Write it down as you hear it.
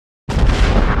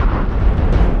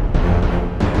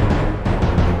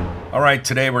All right,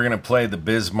 today we're going to play the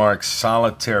Bismarck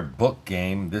Solitaire book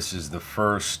game. This is the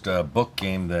first book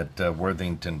game that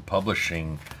Worthington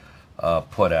Publishing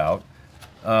put out.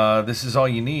 This is all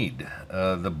you need.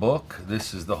 The book,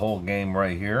 this is the whole game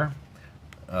right here.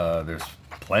 There's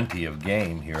plenty of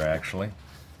game here, actually.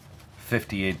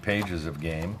 58 pages of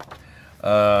game.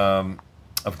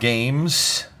 Of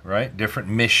games, right? Different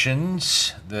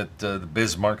missions that the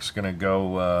Bismarck's going to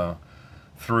go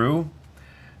through.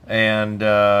 And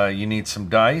you need some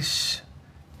dice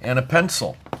and a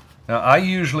pencil. Now, I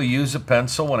usually use a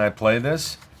pencil when I play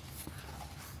this,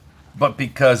 but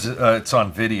because it's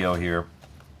on video here,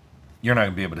 you're not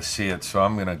going to be able to see it, so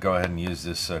I'm going to go ahead and use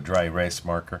this dry erase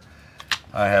marker.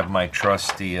 I have my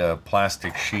trusty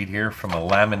plastic sheet here from a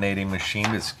laminating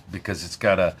machine. It's because it's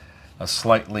got a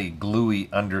slightly gluey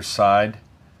underside,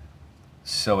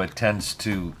 so it tends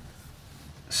to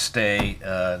stay,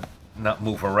 not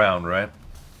move around, right?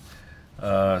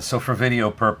 So for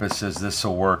video purposes, this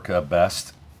will work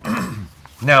best.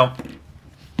 Now,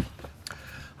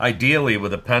 ideally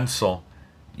with a pencil,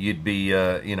 you'd be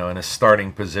in a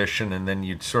starting position, and then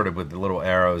you'd sort of, with the little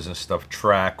arrows and stuff,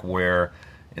 track where,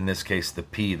 in this case, the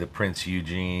P, the Prinz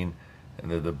Eugen,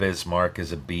 and the Bismarck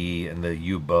is a B, and the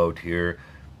U-boat here.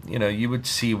 You would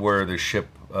see where the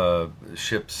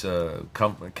ships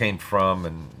came from,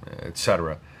 and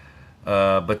etc.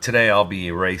 But today I'll be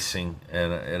erasing,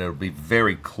 and it'll be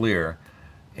very clear.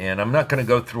 And I'm not going to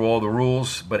go through all the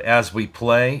rules, but as we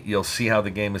play, you'll see how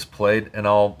the game is played, and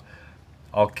I'll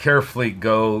carefully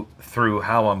go through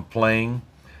how I'm playing,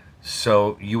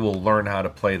 so you will learn how to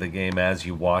play the game as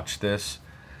you watch this.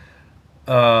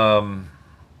 Command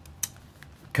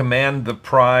the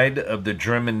Pride of the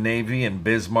German Navy in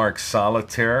Bismarck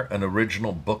Solitaire, an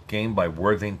original book game by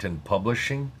Worthington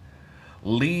Publishing.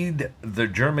 Lead the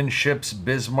German ships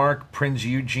Bismarck, Prinz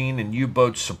Eugen, and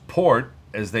U-boat support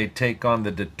as they take on the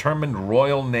determined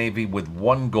Royal Navy with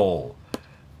one goal: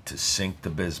 to sink the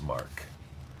Bismarck.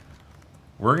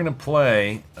 We're going to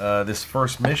play this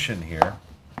first mission here.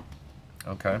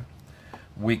 Okay,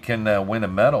 we can win a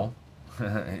medal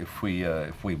if we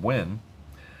win.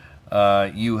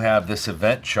 You have this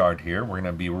event chart here. We're going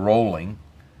to be rolling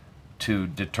to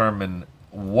determine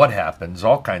what happens,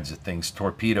 all kinds of things,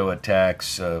 torpedo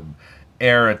attacks,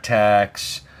 air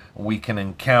attacks. We can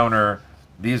encounter,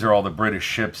 these are all the British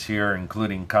ships here,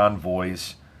 including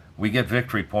convoys. We get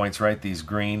victory points, right? These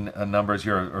green numbers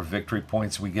here are victory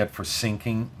points we get for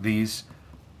sinking these.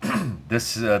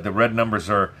 The red numbers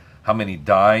are how many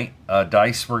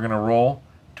dice we're going to roll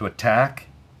to attack.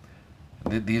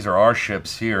 These are our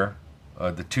ships here,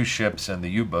 the two ships and the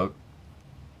U-boat.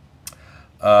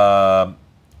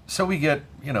 So we get,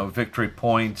 victory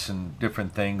points and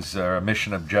different things. Our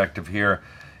mission objective here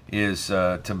is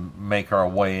to make our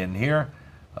way in here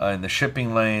in the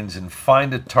shipping lanes and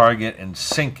find a target and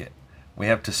sink it. We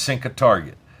have to sink a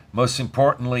target. Most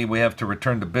importantly, we have to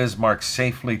return to Bismarck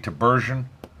safely to Bergen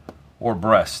or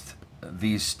Brest.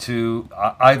 These two,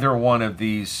 either one of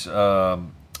these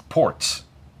ports,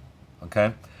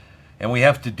 okay? And we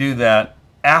have to do that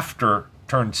after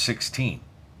turn 16.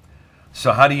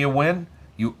 So how do you win?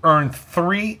 You earn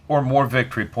 3 or more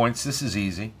victory points. This is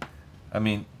easy. I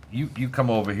mean, you come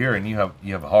over here and you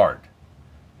have hard.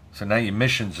 So now your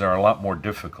missions are a lot more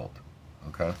difficult.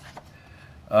 Okay.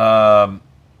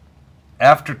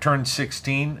 After turn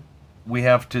 16, we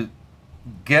have to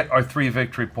get our 3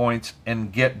 victory points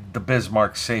and get the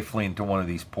Bismarck safely into one of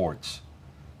these ports.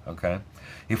 Okay.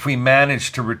 If we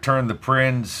manage to return the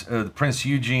Prinz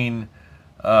Eugen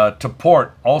to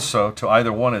port, also to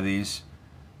either one of these,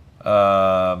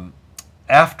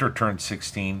 after turn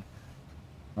 16,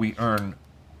 we earn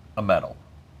a medal.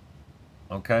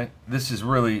 Okay, this is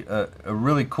really a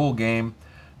really cool game.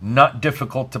 Not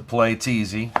difficult to play. It's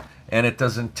easy, and it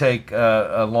doesn't take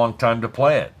a long time to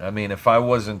play it. I mean, if I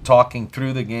wasn't talking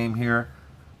through the game here,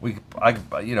 I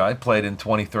played in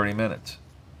 20-30 minutes.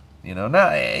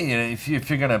 Now if you're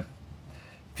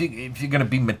gonna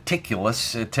be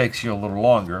meticulous, it takes you a little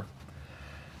longer.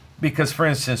 Because, for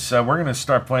instance, we're going to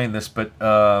start playing this, but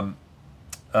I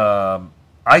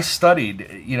studied,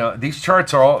 these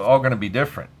charts are all going to be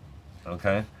different,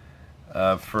 okay,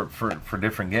 for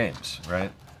different games,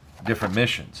 right, different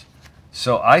missions.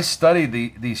 So I studied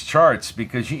these charts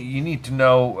because you need to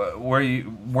know where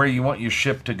you want your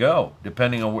ship to go,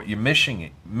 depending on what your mission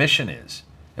is,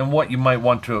 and what you might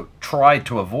want to try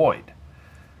to avoid.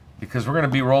 Because we're going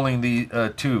to be rolling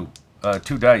the two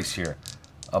dice here.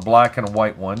 A black and a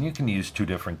white one. You can use 2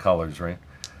 different colors, right?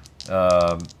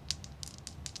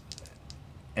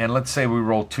 And let's say we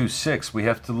roll 2 6. We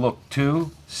have to look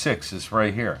 2 6 is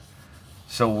right here.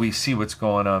 So we see what's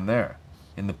going on there.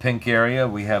 In the pink area,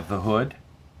 we have the Hood.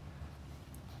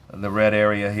 In the red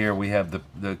area here, we have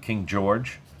the King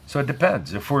George. So it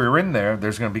depends. If we're in there,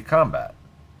 there's going to be combat.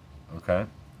 Okay?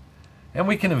 And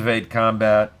we can evade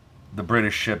combat. The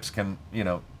British ships can, you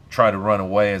know, try to run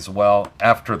away as well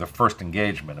after the first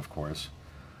engagement, of course.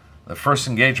 The first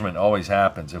engagement always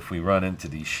happens if we run into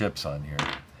these ships on here.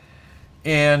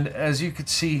 And as you can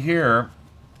see here,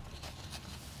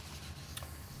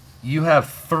 you have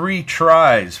 3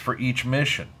 tries for each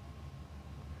mission.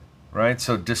 Right?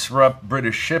 So disrupt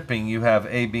British shipping, you have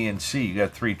A, B, and C. You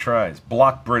got 3 tries.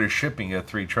 Block British shipping, you got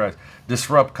 3 tries.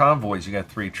 Disrupt convoys, you got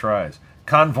 3 tries.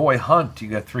 Convoy hunt, you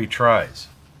got 3 tries.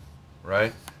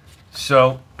 Right?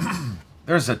 So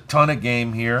there's a ton of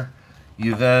game here.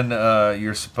 You then,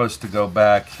 you're supposed to go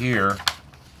back here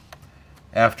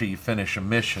after you finish a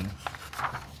mission,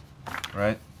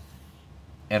 right?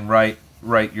 And write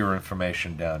your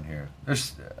information down here.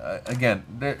 There's, again,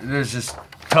 there's just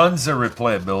tons of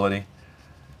replayability.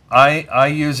 I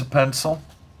use a pencil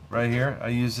right here. I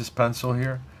use this pencil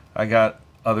here. I got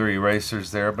other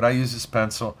erasers there, but I use this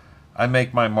pencil. I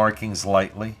make my markings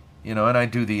lightly, you know, and I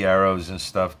do the arrows and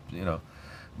stuff, you know.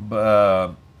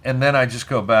 And then I just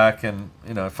go back and,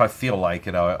 you know, if I feel like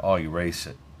it, I'll erase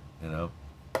it, you know.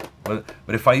 But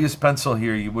if I use pencil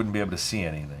here, you wouldn't be able to see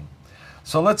anything.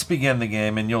 So let's begin the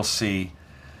game, and you'll see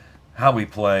how we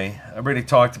play. I already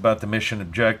talked about the mission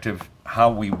objective,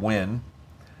 how we win.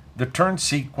 The turn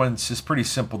sequence is pretty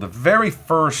simple. The very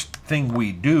first thing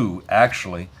we do,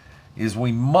 actually, is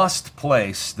we must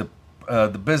place the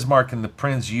Bismarck and the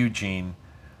Prinz Eugen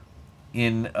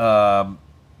in row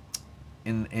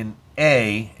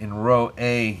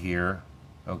A here,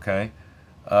 okay?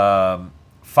 5,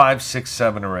 6,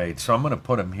 7, or 8. So I'm going to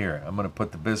put them here. I'm going to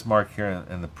put the Bismarck here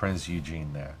and the Prinz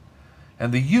Eugen there.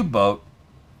 And the U-boat,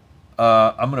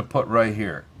 I'm going to put right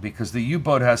here, because the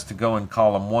U-boat has to go in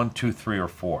column 1, 2, 3, or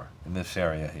 4 in this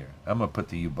area here. I'm going to put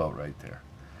the U-boat right there.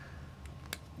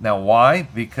 Now, why?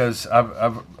 Because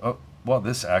well,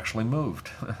 this actually moved.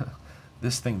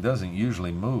 This thing doesn't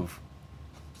usually move.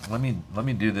 Let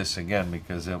me do this again,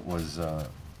 because it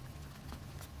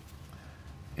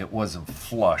wasn't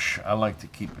flush. I like to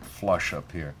keep it flush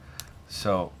up here.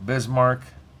 So Bismarck,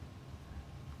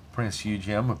 Prinz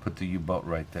Eugen. I'm going to put the U-boat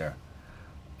right there.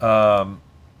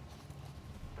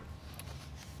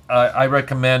 I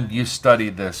recommend you study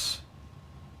this.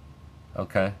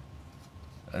 Okay,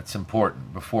 it's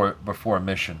important before a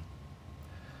mission.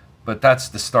 But that's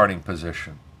the starting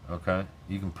position. Okay,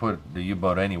 you can put the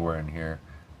U-boat anywhere in here,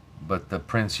 but the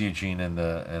Prinz Eugen and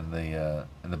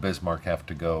the Bismarck have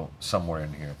to go somewhere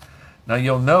in here. Now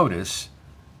you'll notice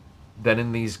that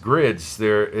in these grids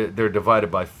they're divided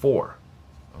by 4.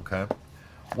 Okay.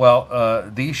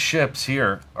 Well, these ships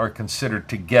here are considered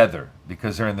together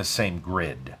because they're in the same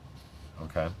grid.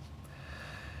 Okay.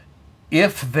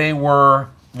 If they were,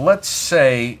 let's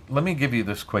say, let me give you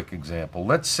this quick example.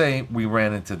 Let's say we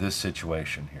ran into this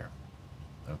situation here.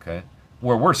 Okay.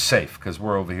 Where we're safe because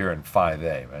we're over here in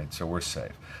 5A, right? So we're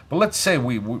safe. But let's say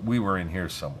we were in here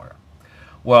somewhere.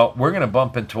 Well, we're going to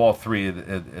bump into all 3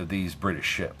 of these British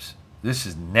ships. This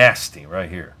is nasty right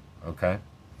here. Okay.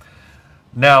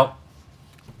 Now,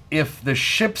 if the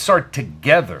ships are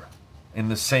together in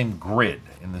the same grid,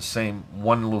 in the same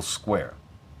one little square,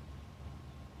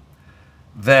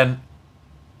 then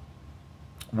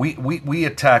we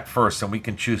attack first, and we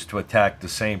can choose to attack the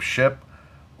same ship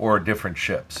or different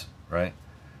ships, right?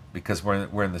 Because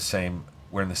we're in the same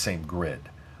grid.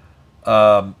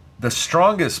 The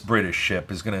strongest British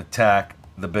ship is going to attack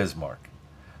the Bismarck.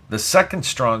 The second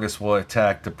strongest will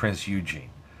attack the Prinz Eugen.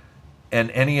 And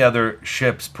any other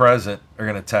ships present are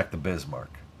going to attack the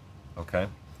Bismarck. Okay?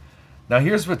 Now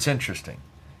here's what's interesting.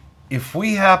 If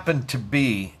we happen to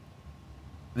be,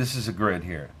 this is a grid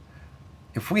here.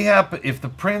 If the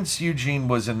Prinz Eugen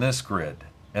was in this grid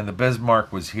and the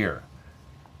Bismarck was here,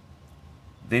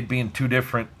 they'd be in 2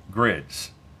 different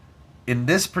grids. In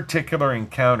this particular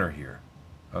encounter here,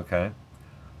 okay,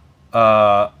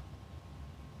 the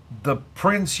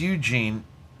Prinz Eugen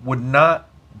would not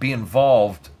be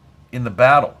involved in the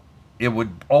battle. It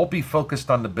would all be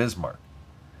focused on the Bismarck.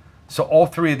 So all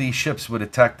 3 of these ships would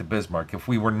attack the Bismarck if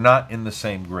we were not in the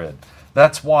same grid.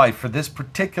 That's why for this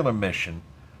particular mission,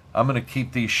 I'm going to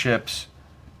keep these ships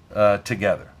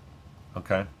together.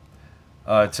 Okay?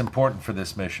 It's important for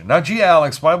this mission. Now, gee,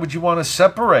 Alex, why would you want to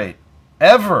separate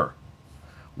ever?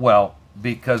 Well,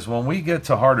 because when we get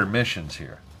to harder missions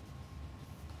here,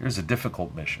 here's a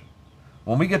difficult mission.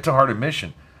 When we get to harder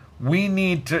mission, we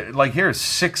need to, like here's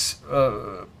 6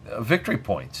 victory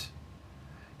points.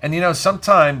 And you know,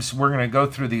 sometimes we're going to go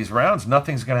through these rounds,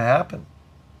 nothing's going to happen.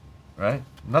 right?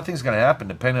 Nothing's going to happen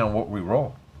depending on what we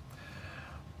roll.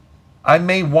 I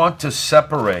may want to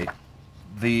separate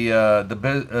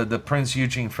the Prinz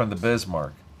Eugen from the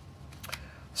Bismarck,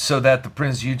 so that the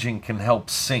Prinz Eugen can help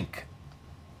sink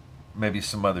maybe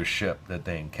some other ship that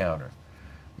they encounter.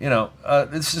 You know,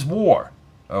 this is war,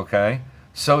 okay?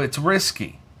 So it's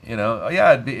risky. You know,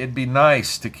 yeah, it'd be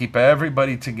nice to keep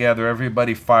everybody together,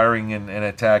 everybody firing and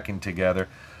attacking together.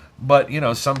 But, you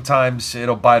know, sometimes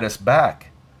it'll bite us back.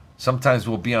 Sometimes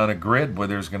we'll be on a grid where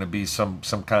there's going to be some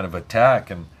kind of attack,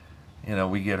 and, you know,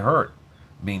 we get hurt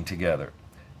being together.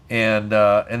 And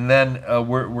then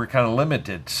we're kind of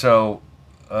limited. So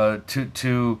on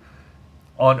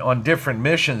different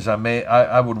missions,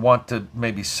 I would want to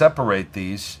maybe separate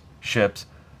these ships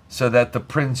so that the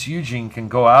Prinz Eugen can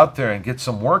go out there and get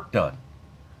some work done.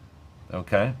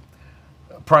 Okay.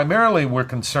 Primarily, we're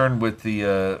concerned with the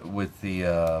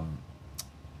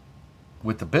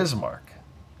Bismarck.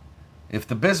 If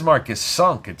the Bismarck is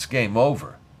sunk, it's game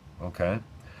over. Okay.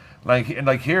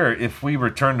 Like here, if we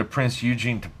return the Prinz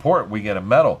Eugen to port, we get a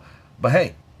medal. But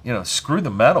hey, you know, screw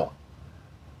the medal.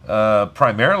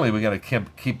 Primarily, we got to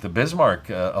keep the Bismarck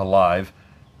alive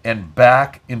and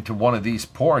back into one of these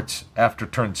ports after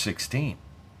turn 16.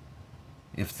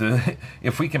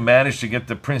 If we can manage to get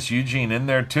the Prinz Eugen in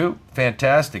there too,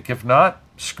 fantastic. If not,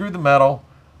 screw the medal.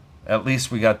 At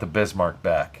least we got the Bismarck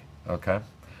back. Okay.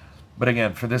 But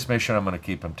again, for this mission, I'm going to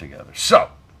keep them together.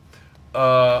 So,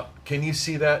 can you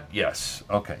see that? Yes.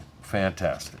 Okay.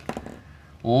 Fantastic.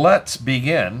 Let's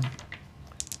begin.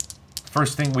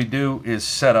 First thing we do is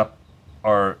set up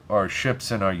our ships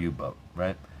and our U-boat,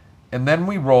 right? And then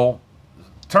we roll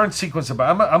turn sequence.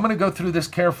 I'm going to go through this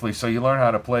carefully so you learn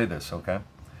how to play this, okay?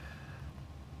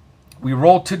 We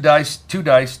roll two dice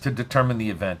to determine the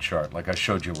event chart, like I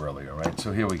showed you earlier, right?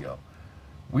 So here we go.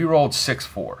 We rolled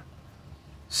 6-4.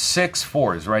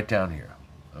 6-4 is right down here,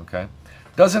 okay?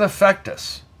 Doesn't affect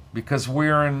us because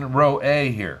we're in row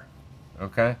A here,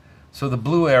 okay? So the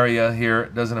blue area here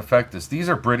doesn't affect us. These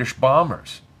are British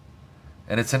bombers,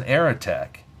 and it's an air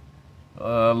attack.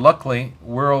 Luckily,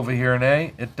 we're over here in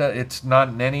A. It's not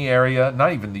in any area,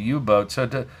 not even the U-boat, so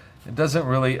it doesn't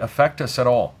really affect us at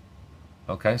all.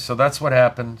 Okay, so that's what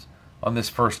happens on this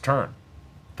first turn.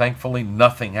 Thankfully,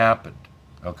 nothing happened.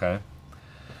 Okay,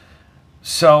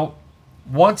 so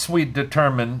once we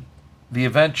determine the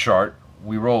event chart,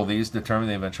 we roll these, determine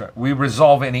the event chart. We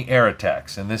resolve any air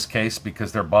attacks. In this case,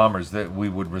 because they're bombers, that we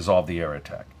would resolve the air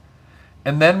attack.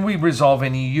 And then we resolve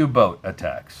any U-boat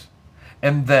attacks.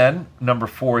 And then, number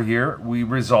 4 here, we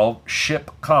resolve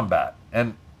ship combat.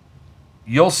 And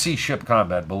you'll see ship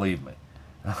combat, believe me.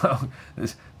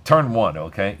 Turn 1,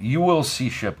 okay? You will see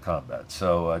ship combat,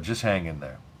 so just hang in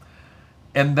there.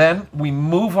 And then we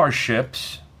move our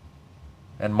ships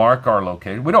and mark our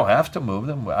location. We don't have to move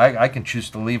them. I can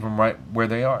choose to leave them right where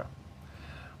they are.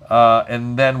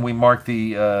 And then we mark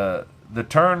the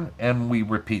turn, and we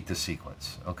repeat the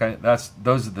sequence, okay?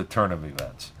 Those are the turn of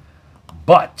events.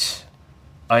 But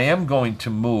I am going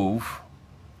to move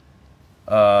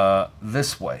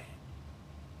this way,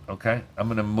 okay? I'm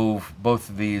going to move both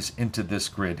of these into this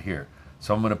grid here.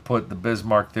 So I'm going to put the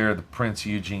Bismarck there, the Prinz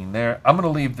Eugen there. I'm going to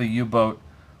leave the U-boat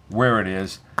where it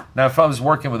is. Now, if I was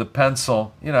working with a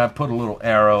pencil, you know, I put a little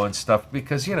arrow and stuff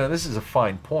because, you know, this is a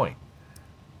fine point.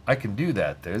 I can do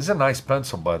that there. This is a nice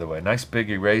pencil, by the way. Nice big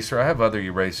eraser. I have other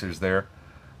erasers there,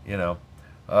 you know.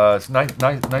 It's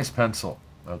nice pencil,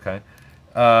 okay?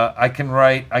 I can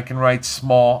write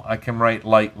small, I can write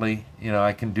lightly, you know,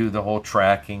 I can do the whole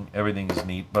tracking, everything is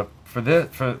neat. But for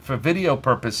video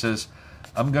purposes,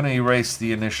 I'm going to erase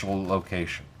the initial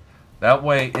location. That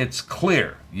way it's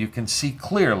clear. You can see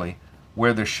clearly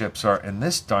where the ships are, and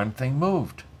this darn thing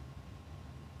moved.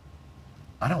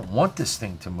 I don't want this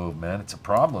thing to move, man. It's a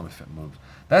problem if it moves.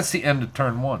 That's the end of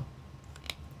turn 1.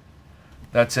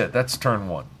 That's it. That's turn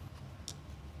 1.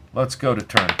 Let's go to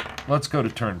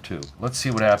turn 2. Let's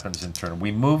see what happens in turn.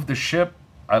 We move the ship.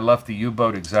 I left the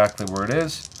U-boat exactly where it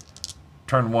is.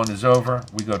 Turn 1 is over.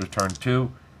 We go to turn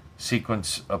 2.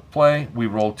 Sequence of play. We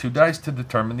roll 2 dice to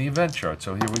determine the event chart.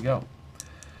 So here we go.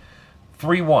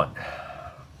 3-1.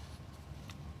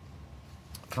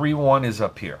 3-1 is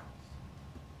up here.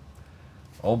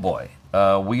 Oh boy.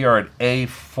 We are at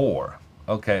A4.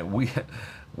 Okay,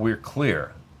 we're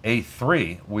clear.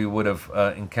 A3, we would have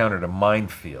encountered a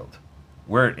minefield.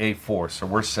 We're at A4, so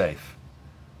we're safe.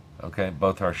 Okay,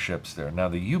 both our ships there. Now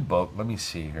the U-boat, let me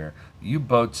see here.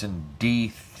 U-boat's in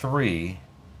D3.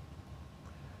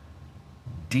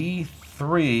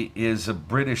 D3 is a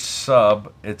British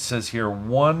sub. It says here,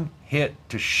 1 hit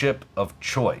to ship of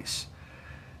choice.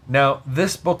 Now,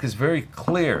 this book is very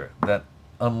clear that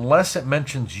unless it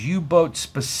mentions U-boat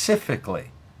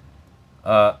specifically,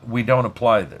 we don't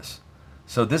apply this.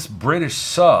 So this British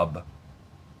sub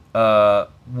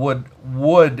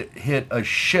would hit a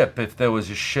ship if there was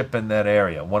a ship in that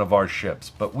area, one of our ships.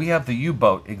 But we have the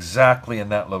U-boat exactly in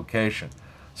that location,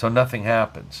 so nothing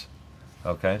happens.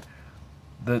 Okay,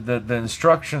 the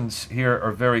instructions here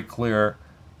are very clear.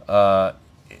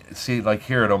 See, like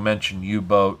here it'll mention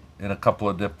U-boat. In a couple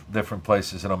of different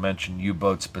places it'll mention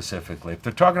U-boat specifically. If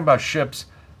they're talking about ships,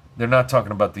 they're not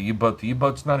talking about the U-boat. The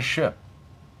U-boat's not a ship.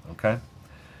 Okay,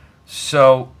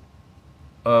 so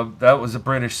that was a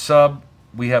British sub.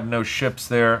 We have no ships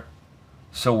there,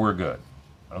 so we're good.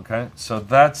 Okay, so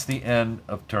that's the end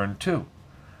of turn 2.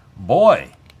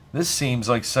 Boy, this seems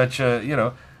like such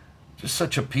a, just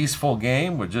such a peaceful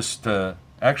game. We're just,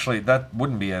 actually, that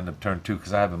wouldn't be end of turn 2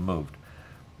 because I haven't moved.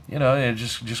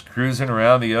 Just cruising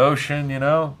around the ocean,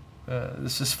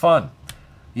 this is fun.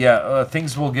 Yeah,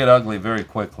 things will get ugly very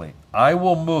quickly. I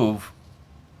will move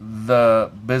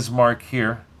the Bismarck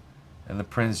here and the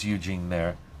Prinz Eugen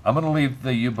there. I'm going to leave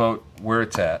the U-boat where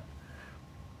it's at.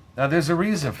 Now, there's a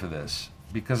reason for this,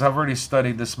 because I've already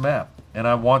studied this map, and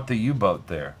I want the U-boat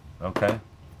there, okay?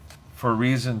 For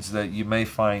reasons that you may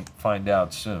find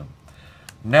out soon.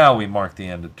 Now we mark the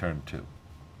end of turn 2.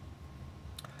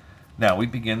 Now we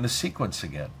begin the sequence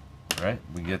again, right?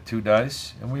 We get 2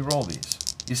 dice, and we roll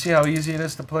these. You see how easy it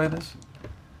is to play this?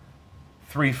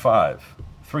 3-5.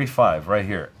 3-5 right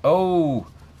here. Oh,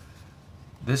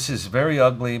 this is very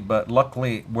ugly, but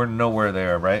luckily we're nowhere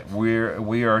there, right?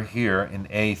 We are here in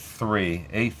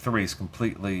A3. A3 is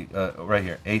completely right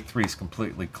here. A3 is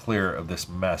completely clear of this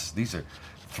mess. These are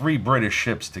 3 British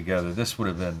ships together. This would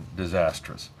have been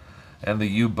disastrous. And the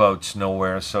U-boat's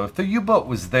nowhere. So if the U-boat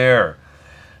was there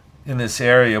in this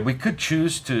area, we could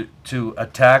choose to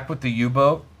attack with the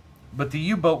U-boat. But the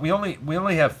U-boat, we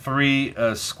only have 3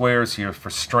 squares here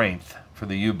for strength for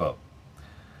the U-boat.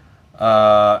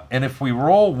 And if we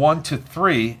roll 1 to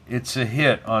 3, it's a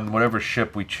hit on whatever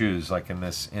ship we choose, like in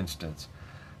this instance.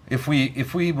 If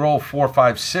we roll 4,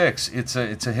 5, 6, it's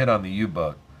a hit on the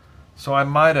U-boat. So I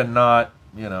might have not,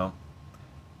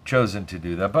 chosen to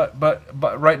do that.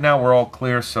 But right now we're all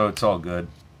clear, so it's all good.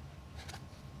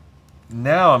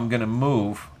 Now I'm going to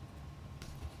move.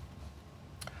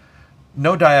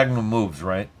 No diagonal moves,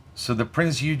 right? So the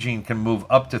Prinz Eugen can move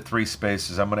up to 3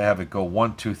 spaces. I'm going to have it go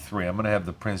 1, 2, 3. I'm going to have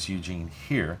the Prinz Eugen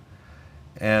here.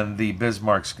 And the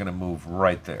Bismarck's going to move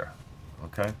right there.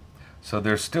 Okay? So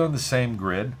they're still in the same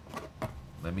grid.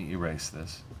 Let me erase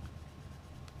this.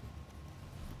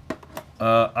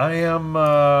 I'm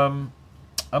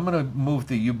going to move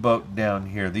the U-boat down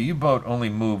here. The U-boat only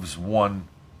moves 1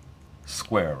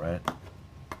 square, right?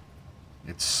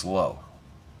 It's slow.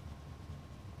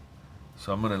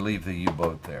 So I'm going to leave the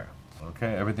U-boat there.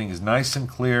 Okay, everything is nice and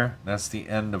clear. That's the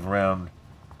end of round.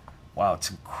 Wow, it's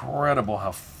incredible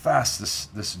how fast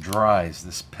this dries,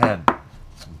 this pen.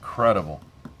 It's incredible.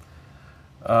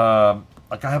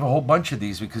 Like I have a whole bunch of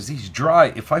these because these dry.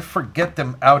 If I forget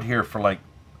them out here for like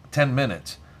 10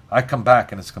 minutes, I come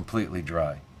back and it's completely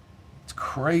dry. It's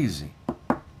crazy.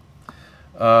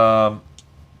 All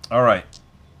right.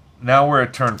 Now we're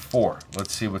at turn 4.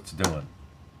 Let's see what's doing.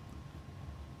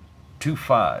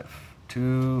 2-5.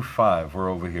 2-5. We're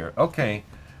over here. Okay.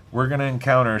 We're going to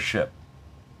encounter a ship.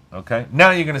 Okay.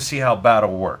 Now you're going to see how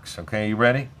battle works. Okay. You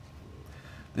ready?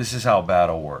 This is how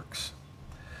battle works.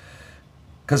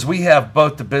 Because we have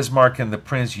both the Bismarck and the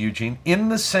Prinz Eugen in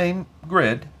the same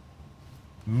grid,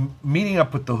 meeting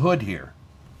up with the Hood here.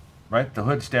 Right? The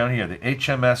Hood's down here. The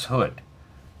HMS Hood.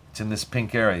 It's in this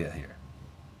pink area here.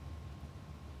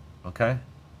 Okay?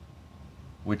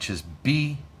 Which is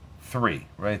B3.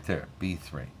 Right there.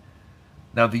 B3.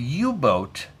 Now the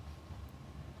U-boat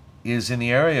is in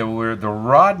the area where the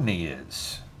Rodney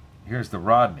is. Here's the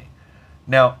Rodney.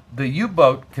 Now the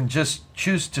U-boat can just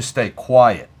choose to stay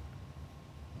quiet.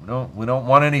 We don't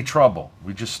want any trouble.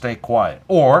 We just stay quiet.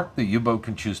 Or the U-boat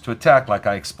can choose to attack, like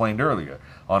I explained earlier.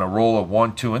 On a roll of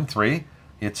 1, 2, and 3,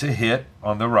 it's a hit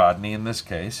on the Rodney in this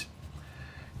case.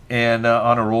 And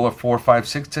on a roll of 4, 5,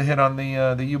 6, it's a hit on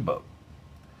the U-boat.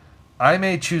 I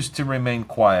may choose to remain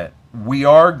quiet. We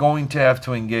are going to have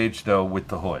to engage, though, with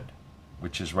the Hood,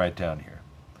 which is right down here.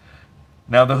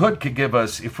 Now, the Hood could give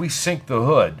us, if we sink the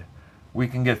Hood, we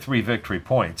can get 3 victory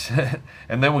points.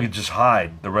 And then we can just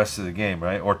hide the rest of the game,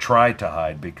 right? Or try to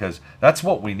hide, because that's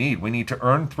what we need. We need to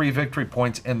earn 3 victory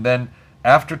points, and then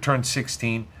after turn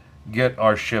 16, get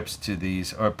our ships to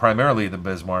these, or primarily the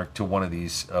Bismarck, to one of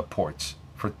these ports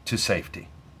to safety.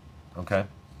 Okay?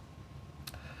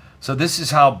 So this is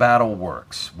how battle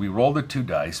works. We roll the 2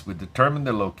 dice. We determine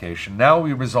the location. Now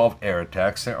we resolve air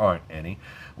attacks. There aren't any.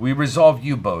 We resolve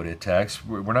U-boat attacks.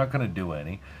 We're not going to do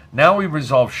any. Now we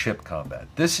resolve ship combat.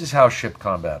 This is how ship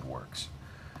combat works.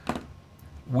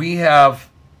 We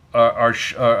have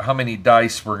how many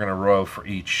dice we're going to roll for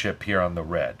each ship here on the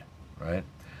red, right?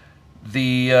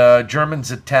 The Germans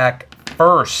attack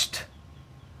first.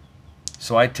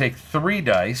 So I take 3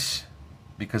 dice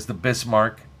because the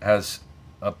Bismarck has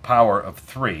a power of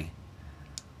 3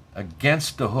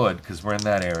 against the Hood because we're in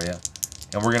that area.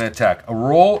 And we're going to attack. A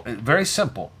roll, very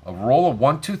simple. A roll of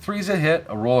 1, 2, 3 is a hit.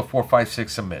 A roll of 4, 5,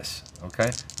 6 a miss. Okay?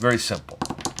 Very simple.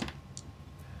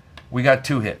 We got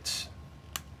 2 hits.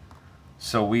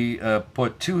 So we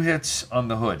put 2 hits on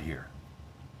the Hood here.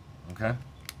 Okay?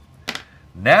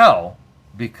 Now,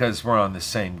 because we're on the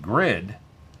same grid,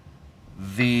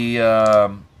 the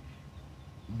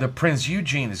Prinz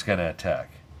Eugen is going to attack.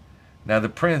 Now the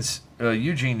Prinz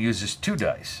Eugen uses 2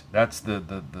 dice. That's the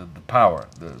power,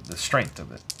 the strength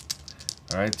of it.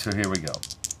 All right, so here we go.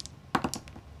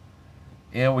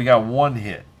 And we got 1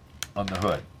 hit on the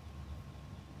Hood.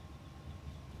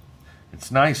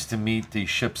 It's nice to meet these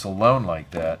ships alone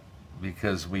like that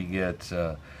because we get...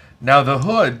 now the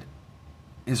Hood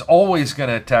is always going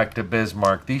to attack the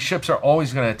Bismarck. These ships are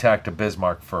always going to attack the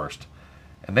Bismarck first.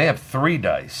 And they have 3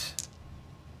 dice.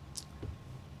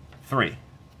 3.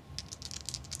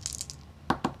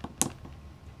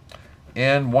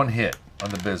 And 1 hit on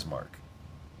the Bismarck.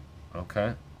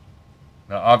 Okay?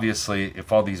 Now, obviously,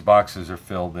 if all these boxes are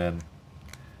filled in,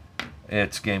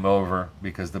 it's game over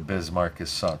because the Bismarck is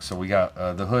sunk. So we got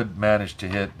the Hood managed to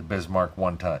hit the Bismarck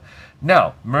 1 time.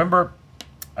 Now, remember,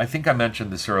 I think I mentioned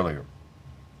this earlier.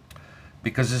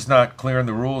 Because it's not clear in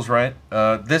the rules, right?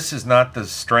 This is not the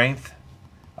strength.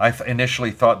 I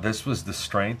initially thought this was the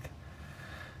strength.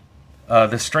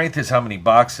 The strength is how many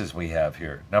boxes we have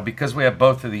here. Now, because we have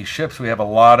both of these ships, we have a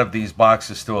lot of these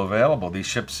boxes still available. These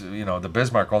ships, you know, the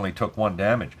Bismarck only took 1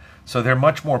 damage. So they're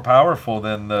much more powerful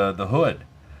than the Hood.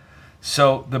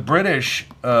 So the British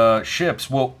ships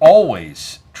will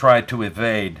always try to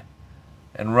evade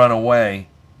and run away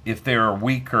if they are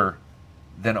weaker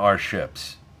than our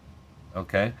ships.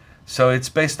 Okay? So it's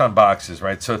based on boxes,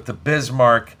 right? So if the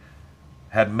Bismarck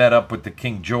had met up with the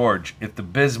King George, if the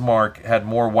Bismarck had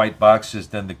more white boxes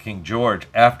than the King George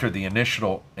after the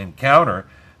initial encounter,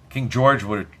 King George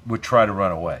would try to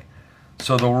run away.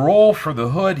 So the roll for the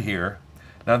Hood here,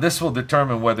 now this will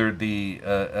determine whether the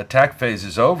attack phase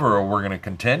is over or we're going to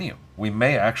continue. We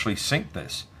may actually sink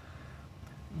this.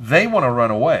 They want to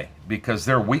run away because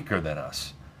they're weaker than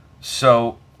us.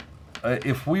 So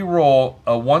if we roll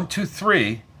a 1, 2,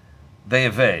 3, they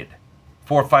evade.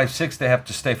 4, 5, 6, they have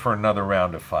to stay for another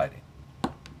round of fighting.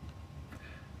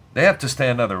 They have to stay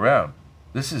another round.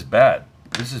 This is bad.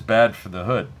 This is bad for the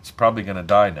Hood. It's probably going to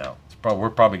die now. We're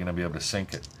probably going to be able to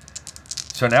sink it.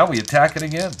 So now we attack it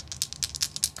again.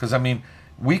 Because, I mean,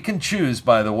 we can choose,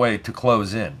 by the way, to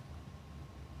close in.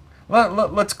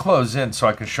 Let's close in so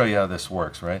I can show you how this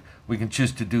works, right? We can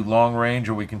choose to do long range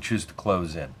or we can choose to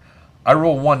close in. I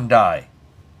roll 1 die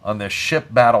on the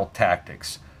ship battle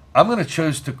tactics. I'm going to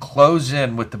choose to close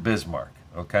in with the Bismarck,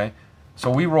 okay? So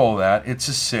we roll that. It's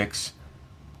a 6.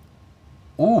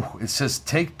 Ooh, it says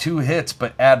take 2 hits,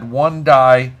 but add 1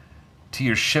 die to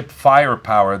your ship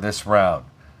firepower this round.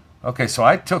 Okay, so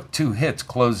I took 2 hits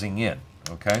closing in,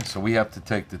 okay? So we have to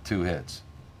take the 2 hits.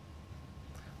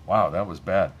 Wow, that was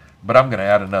bad. But I'm going to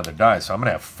add another die, so I'm going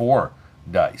to have 4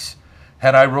 dice.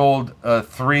 Had I rolled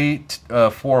 3,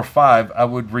 4, 5, I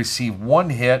would receive 1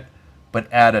 hit, but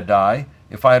add a die.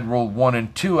 If I had rolled 1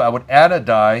 and 2, I would add a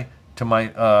die to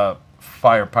my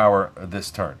firepower this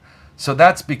turn. So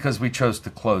that's because we chose to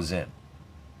close in.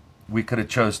 We could have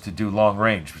chose to do long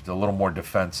range, which is a little more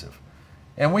defensive.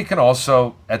 And we can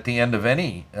also, at the end of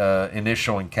any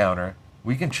initial encounter,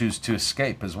 we can choose to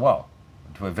escape as well,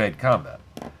 to evade combat.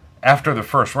 After the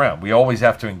first round, we always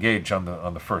have to engage on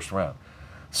the first round.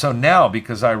 So now,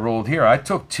 because I rolled here, I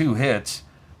took 2 hits,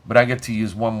 but I get to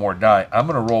use 1 more die. I'm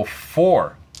going to roll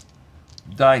 4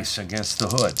 dice against the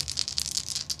Hood.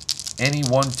 Any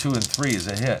 1, 2, and 3 is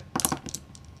a hit.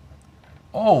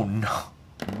 Oh, no.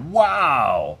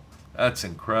 Wow. That's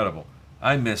incredible.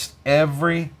 I missed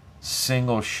every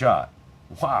single shot.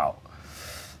 Wow.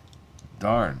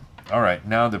 Darn. All right,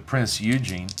 now the Prinz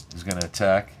Eugen is going to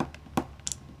attack.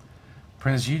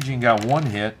 Prinz Eugen got 1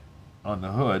 hit on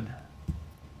the Hood.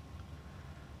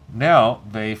 Now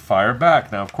they fire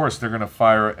back. Now, of course, they're going to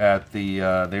fire at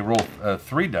the, they roll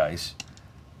 3 dice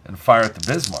and fire at the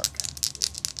Bismarck.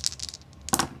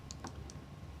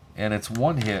 And it's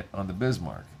 1 hit on the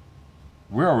Bismarck.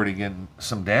 We're already getting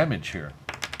some damage here.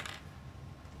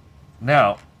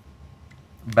 Now,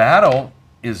 battle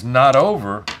is not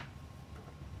over.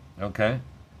 Okay.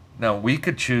 Now we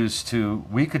could choose to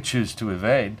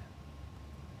evade,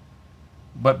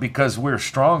 but because we're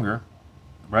stronger,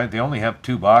 right? They only have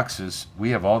 2 boxes.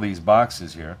 We have all these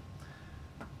boxes here.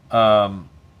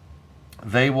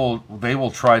 They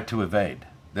will try to evade.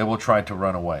 They will try to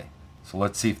run away. So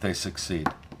let's see if they succeed.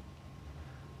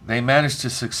 They managed to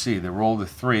succeed. They rolled a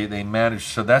 3. They managed.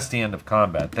 So that's the end of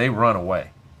combat. They run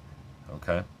away.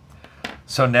 Okay.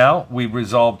 So now we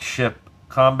resolved ship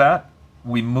combat.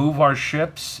 We move our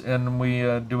ships and we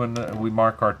we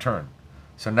mark our turn.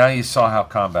 So now you saw how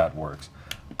combat works.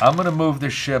 I'm going to move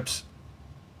the ships.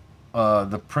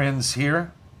 The Prinz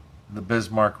here, the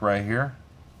Bismarck right here,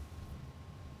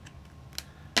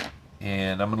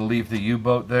 and I'm going to leave the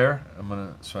U-boat there.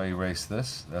 So I erase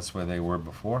this. That's where they were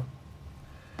before.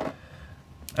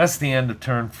 That's the end of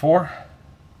turn 4.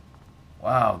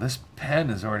 Wow, this pen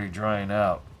is already drying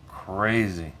out.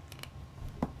 Crazy.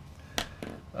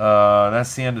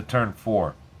 That's the end of turn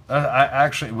 4. I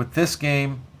actually, with this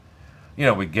game, you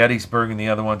know, with Gettysburg and the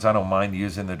other ones, I don't mind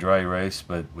using the dry erase,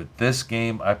 but with this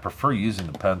game, I prefer using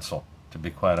the pencil, to be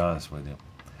quite honest with you.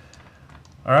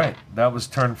 All right, that was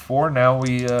turn 4. Now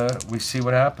we see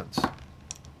what happens.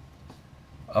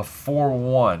 A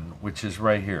 4-1, which is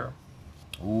right here.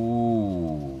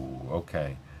 Ooh,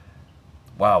 okay.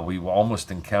 Wow, we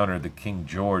almost encountered the King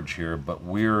George here, but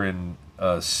we're in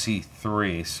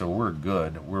C3, so we're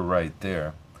good. We're right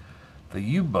there. The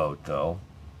U-boat, though,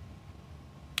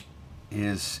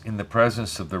 is in the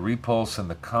presence of the repulse and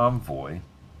the convoy.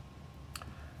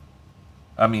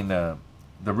 I mean, the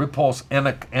repulse and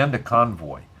a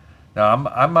convoy. Now,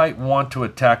 I might want to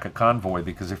attack a convoy,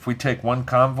 because if we take one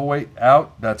convoy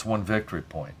out, that's 1 victory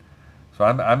point. So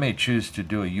I may choose to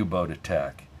do a U-boat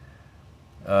attack,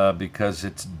 because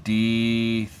it's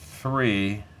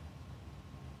D3.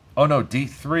 Oh, no,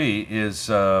 D3 is,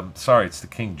 sorry, it's the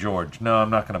King George. No, I'm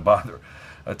not going to bother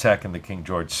attacking the King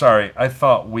George. Sorry, I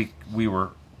thought we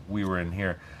were in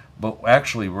here, but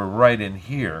actually we're right in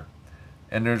here,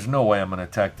 and there's no way I'm going to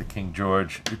attack the King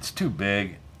George. It's too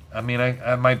big. I mean,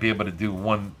 I might be able to do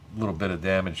one little bit of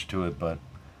damage to it, but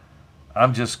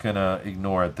I'm just going to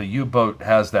ignore it. The U-boat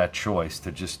has that choice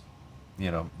to just,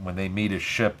 you know, when they meet a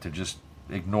ship, to just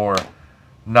ignore,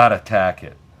 not attack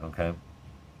it. Okay.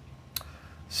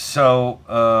 So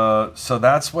so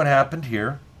that's what happened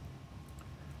here.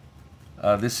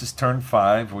 This is turn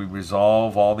 5. We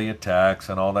resolve all the attacks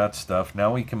and all that stuff.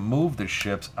 Now we can move the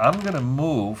ships. I'm going to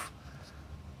move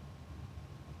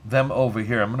them over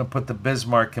here. I'm going to put the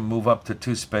Bismarck and move up to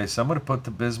 2 space. I'm going to put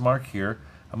the Bismarck here.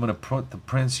 I'm going to put the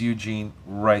Prinz Eugen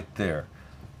right there.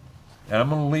 And I'm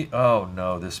going to leave... Oh,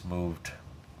 no, this moved.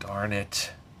 Darn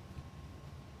it.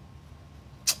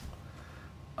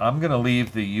 I'm going to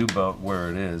leave the U-boat where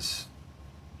it is.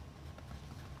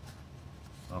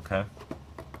 Okay.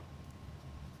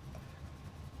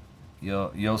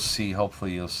 You'll see,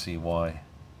 hopefully you'll see why.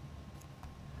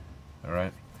 All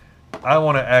right. I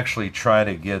want to actually try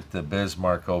to get the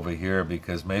Bismarck over here,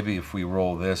 because maybe if we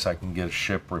roll this, I can get a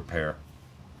ship repair.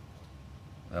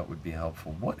 That would be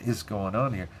helpful. What is going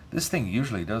on here? This thing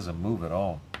usually doesn't move at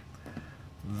all.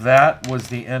 That was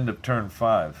the end of turn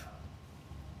 5.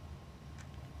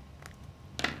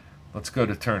 Let's go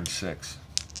to turn 6.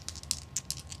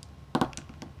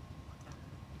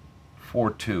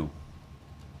 4-2.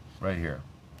 Right here.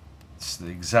 It's the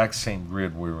exact same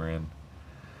grid we were in.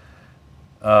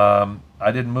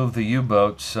 I didn't move the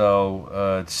U-boat,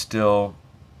 so it's still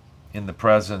in the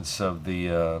presence of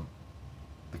the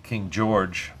King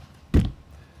George,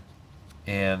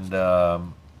 and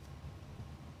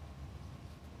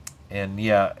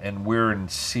yeah, and we're in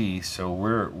C, so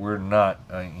we're not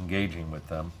engaging with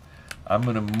them. I'm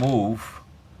going to move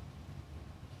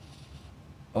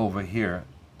over here.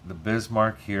 The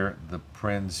Bismarck here, the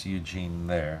Prinz Eugen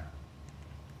there.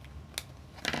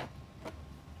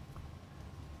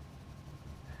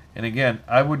 And again,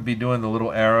 I would be doing the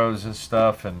little arrows and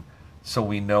stuff, and so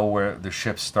we know where the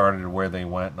ships started, where they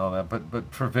went, and all that.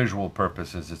 But for visual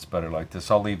purposes, it's better like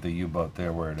this. I'll leave the U-boat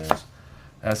there where it is.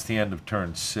 That's the end of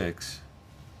turn 6.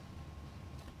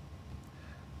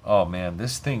 Oh man,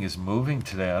 this thing is moving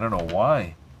today. I don't know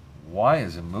why. Why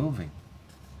is it moving?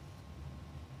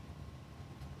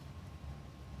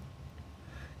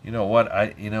 You know what?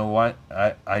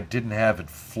 I didn't have it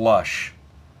flush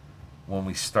when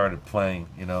we started playing,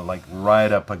 you know, like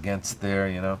right up against there,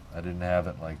 you know. I didn't have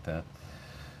it like that.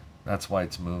 That's why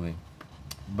it's moving.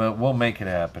 But we'll make it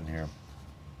happen here.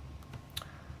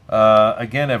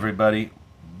 Again, everybody,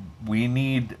 we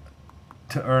need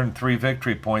to earn 3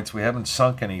 victory points. We haven't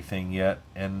sunk anything yet,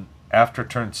 and after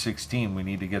turn 16, we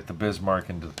need to get the Bismarck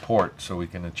into the port so we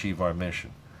can achieve our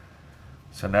mission.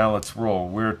 So now let's roll.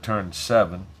 We're turn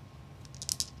 7.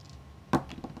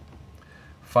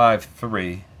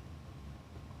 5-3.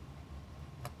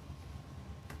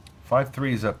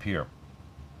 5-3 is up here.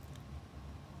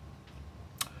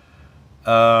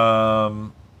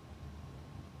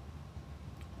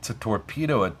 It's a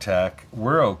torpedo attack.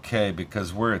 We're okay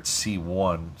because we're at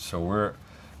C1, so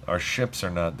our ships are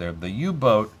not there. The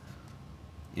U-boat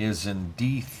is in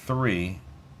D3.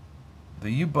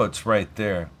 The U-boat's right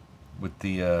there with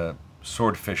the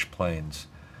swordfish planes.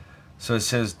 So it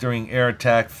says during air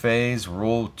attack phase,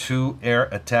 roll 2 air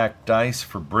attack dice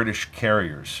for British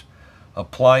carriers.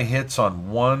 Apply hits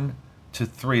on 1 to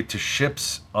 3 to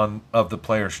ships of the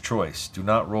player's choice. Do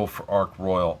not roll for Ark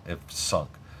Royal if sunk.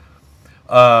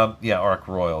 Yeah, Ark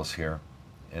Royal's here,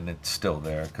 and it's still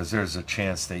there because there's a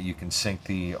chance that you can sink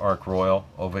the Ark Royal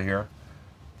over here,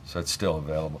 so it's still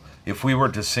available. If we were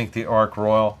to sink the Ark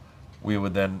Royal, we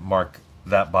would then mark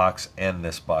that box and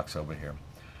this box over here.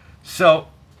 So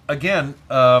again,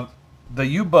 the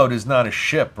U-boat is not a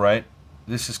ship, right?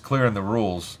 This is clear in the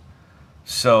rules.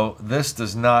 So this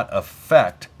does not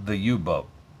affect the U-boat.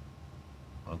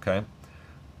 Okay?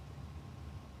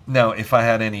 Now, if I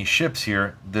had any ships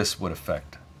here, this would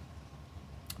affect.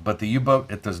 But the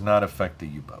U-boat, it does not affect the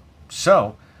U-boat.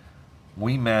 So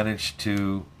we managed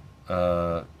to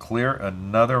clear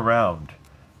another round.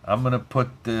 I'm going to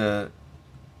put the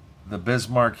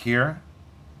Bismarck here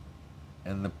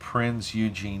and the Prinz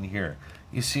Eugen here.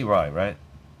 You see why, right?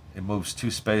 It moves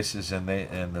 2 spaces, and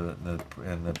the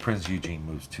Prinz Eugen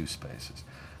moves 2 spaces.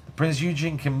 The Prinz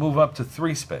Eugen can move up to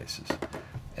 3 spaces,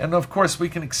 and of course we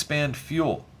can expand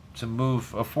fuel to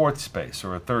move a 4th space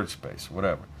or a 3rd space,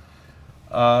 whatever.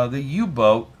 The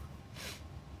U-boat,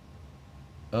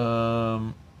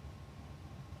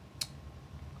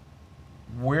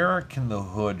 where can the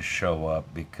hood show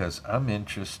up? Because I'm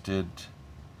interested.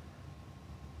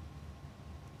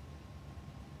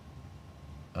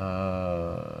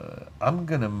 I'm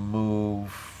gonna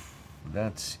move,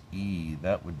 that's E,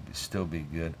 that would still be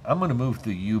good. I'm gonna move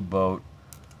the U-boat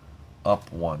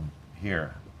up 1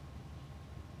 here.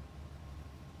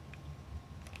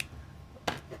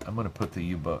 I'm gonna put the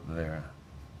U-boat there.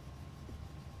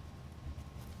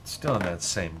 It's still in that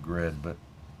same grid, but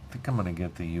I think I'm gonna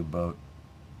get the U-boat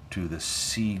to the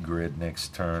C grid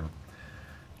next turn.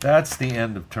 That's the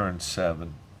end of turn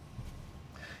 7.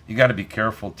 You got to be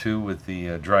careful too with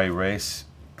the dry erase,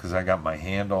 because I got my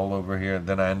hand all over here.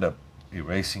 Then I end up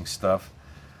erasing stuff.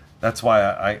 That's why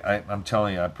I'm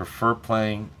telling you, I prefer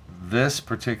playing this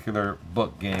particular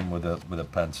book game with a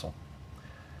pencil.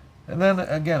 And then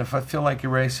again, if I feel like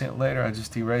erasing it later, I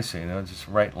just erase it. You know, just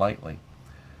write lightly.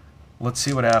 Let's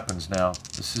see what happens now.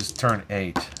 This is turn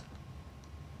 8.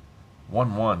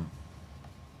 1-1.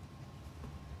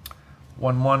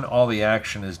 1-1. All the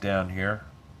action is down here,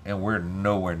 and we're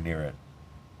nowhere near it.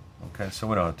 Okay, so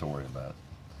we don't have to worry about it.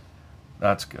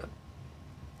 That's good.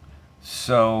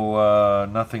 So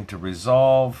nothing to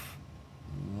resolve.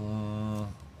 I'm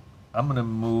gonna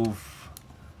move.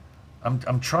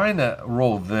 I'm trying to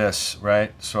roll this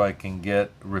right so I can get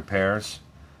repairs.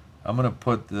 I'm gonna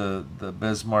put the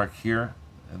Bismarck here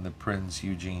and the Prinz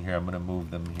Eugen here. I'm gonna move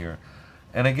them here,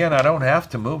 and again, I don't have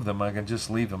to move them. I can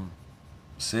just leave them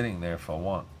sitting there if I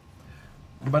want.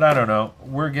 But I don't know.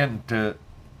 We're getting to,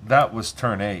 that was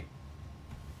turn 8.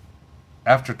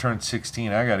 After turn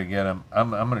 16, I got to get them. I'm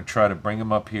going to try to bring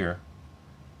them up here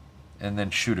and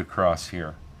then shoot across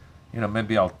here. You know,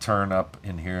 maybe I'll turn up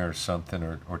in here or something,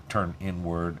 or turn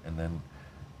inward, and then,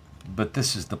 but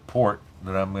this is the port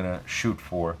that I'm going to shoot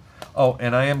for. Oh,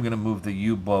 and I am going to move the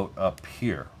U-boat up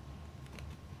here.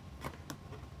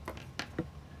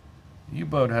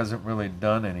 U-boat hasn't really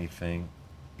done anything.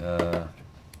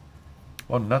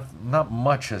 Well, not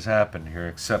much has happened here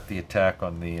except the attack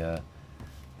on the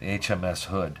HMS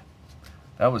Hood.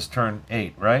 That was turn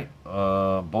 8, right?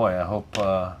 Boy, I hope,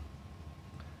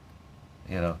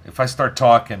 you know, if I start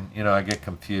talking, you know, I get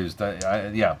confused.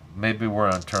 Yeah, maybe we're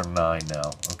on turn 9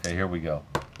 now. Okay, here we go.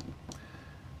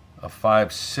 A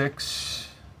 5-6.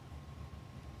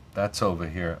 That's over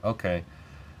here. Okay.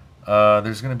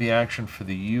 There's going to be action for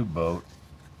the U-boat.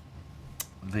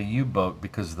 The U-boat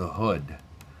because of the hood.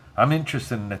 I'm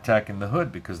interested in attacking the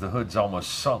hood because the hood's almost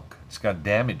sunk. It's got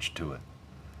damage to it.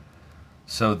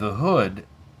 So the hood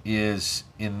is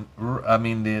in, I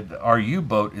mean, our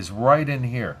U-boat is right in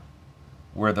here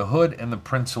where the hood and the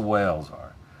Prince of Wales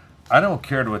are. I don't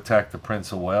care to attack the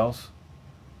Prince of Wales.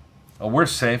 Oh, we're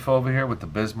safe over here with the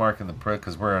Bismarck and the Prince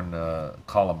because we're in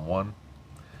column 1.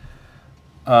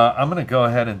 I'm going to go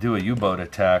ahead and do a U-boat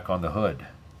attack on the hood.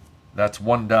 That's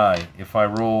 1 die. If I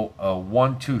roll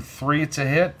 1, 2, 3, it's a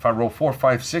hit. If I roll 4,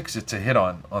 5, 6, it's a hit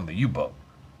on the U-boat.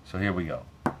 So here we go.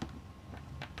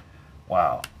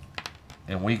 Wow.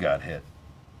 And we got hit.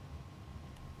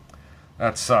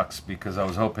 That sucks because I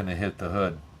was hoping to hit the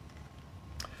hood.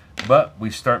 But we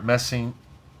start messing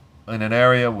in an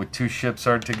area with 2 ships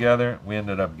are together. We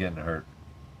ended up getting hurt.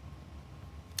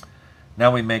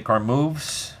 Now we make our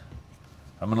moves.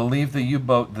 I'm going to leave the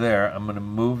U-boat there. I'm going to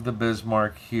move the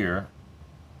Bismarck here.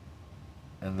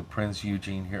 And the Prinz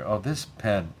Eugen here. Oh, this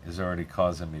pen is already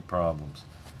causing me problems.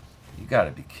 You got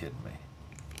to be kidding me.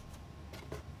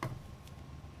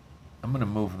 I'm going to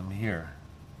move them here.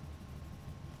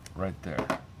 Right there.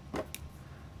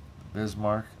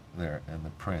 Bismarck there. And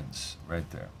the Prinz right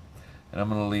there. And I'm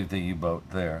going to leave the U-boat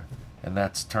there. And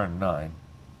that's turn 9.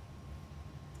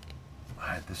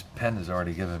 This pen is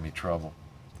already giving me trouble.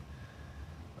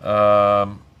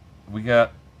 We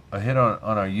got a hit on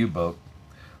our U-boat.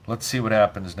 Let's see what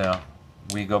happens now.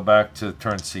 We go back to the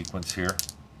turn sequence here.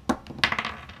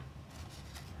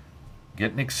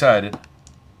 Getting excited.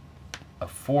 A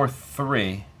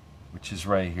 4-3, which is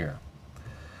right here.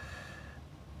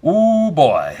 Ooh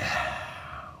boy.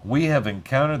 We have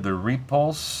encountered the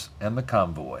repulse and the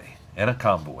convoy. And a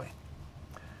convoy.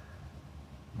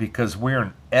 Because we're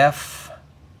in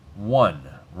F1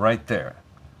 right there.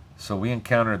 So we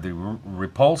encountered the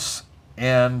repulse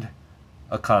and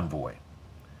a convoy.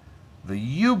 The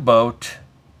U-boat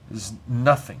is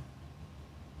nothing.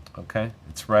 Okay?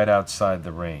 It's right outside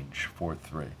the range,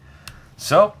 4-3.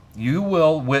 So you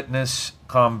will witness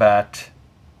combat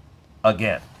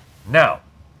again. Now,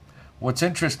 what's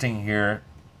interesting here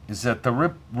is that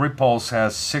the repulse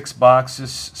has 6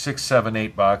 boxes, 6, 7,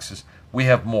 8 boxes. We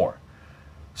have more.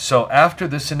 So after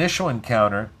this initial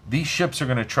encounter, these ships are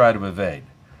going to try to evade.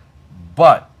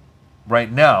 But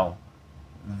right now,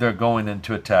 they're going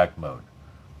into attack mode.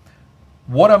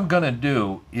 What I'm going to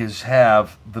do is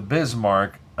have the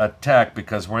Bismarck attack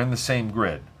because we're in the same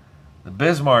grid. The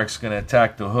Bismarck's going to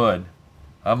attack the hood.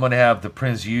 I'm going to have the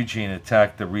Prinz Eugen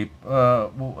attack the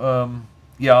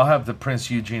I'll have the Prinz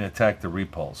Eugen attack the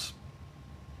repulse.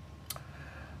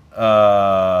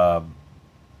 Now,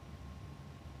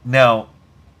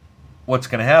 what's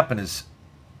going to happen is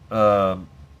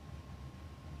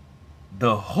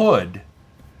the hood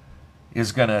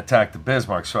is going to attack the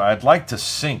Bismarck. So I'd like to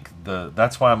sink the...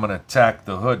 That's why I'm going to attack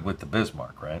the hood with the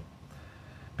Bismarck, right?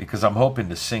 Because I'm hoping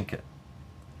to sink it.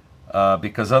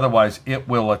 Because otherwise it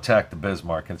will attack the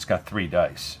Bismarck, and it's got 3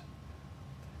 dice.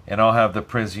 And I'll have the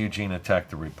Prinz Eugen attack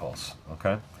the repulse,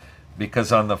 okay?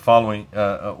 Because on the following...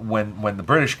 when the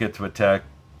British get to attack,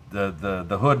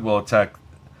 the hood will attack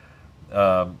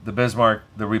the Bismarck.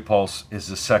 The repulse is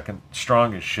the second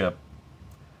strongest ship.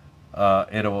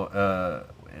 It'll...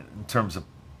 in terms of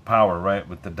power, right,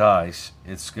 with the dice,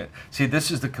 it's good. See, this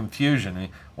is the confusion.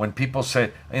 When people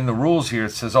say, in the rules here,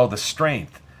 it says, oh, the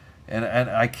strength. And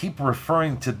I keep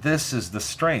referring to this as the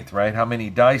strength, right? How many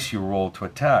dice you roll to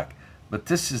attack. But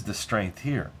this is the strength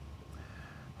here.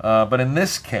 But in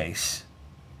this case,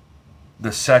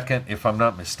 the second, if I'm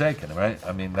not mistaken, right?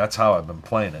 I mean, that's how I've been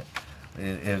playing it.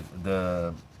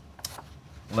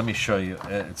 Let me show you.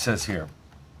 It says here.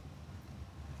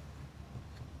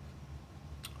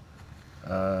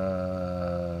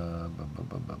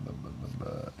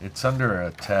 It's under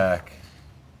attack.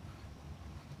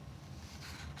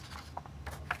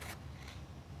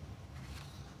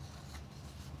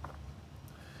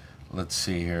 Let's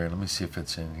see here. Let me see if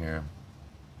it's in here.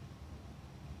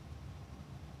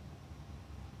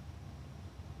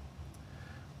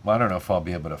 Well, I don't know if I'll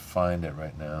be able to find it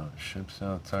right now. Ships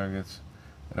out targets.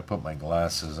 I gotta put my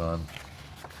glasses on.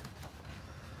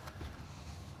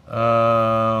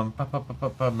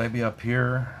 Maybe up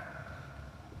here.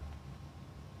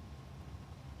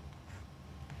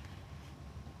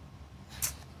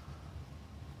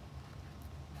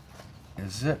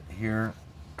 Is it here?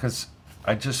 Because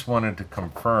I just wanted to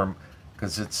confirm,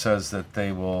 because it says that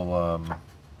they will.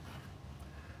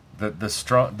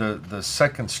 The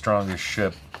second strongest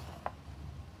ship.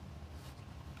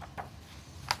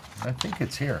 I think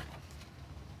it's here.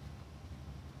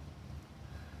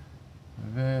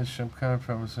 The ship coming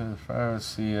from the fire.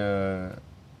 See,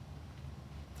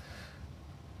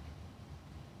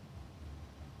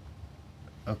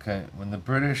 okay, when the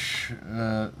British,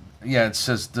 yeah, it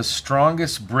says the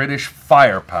strongest British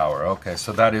firepower. Okay,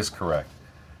 so that is correct.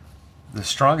 The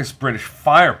strongest British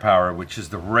firepower, which is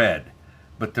the red,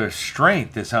 but their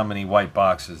strength is how many white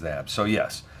boxes they have. So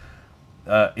yes,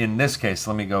 in this case,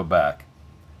 let me go back.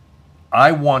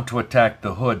 I want to attack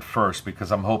the hood first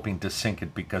because I'm hoping to sink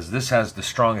it, because this has the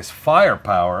strongest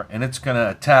firepower and it's going to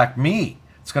attack me.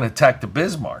 It's It's going to attack the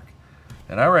Bismarck.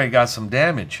 And I already got some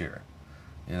damage here,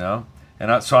 you know.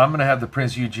 And so I'm going to have the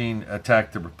Prinz Eugen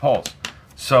attack the repulse.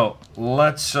 So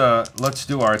let's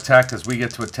do our attack as we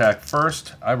get to attack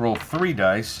first. I roll 3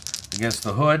 dice against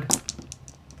the hood.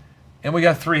 And we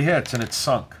got 3 hits and it's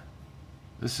sunk.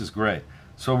 This is great.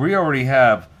 So we already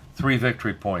have 3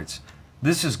 victory points.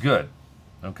 This is good.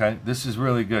 Okay? This is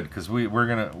really good because we're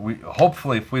gonna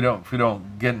hopefully if we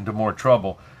don't get into more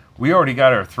trouble, we already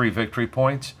got our 3 victory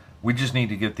points. We just need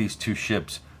to get these 2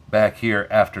 ships back here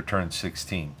after turn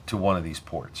 16 to one of these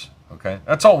ports. Okay?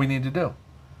 That's all we need to do.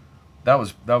 That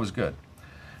was good.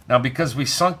 Now because we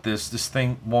sunk this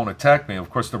thing won't attack me.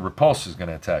 Of course the repulse is going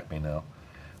to attack me now.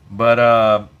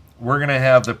 But we're going to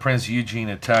have the Prinz Eugen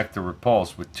attack the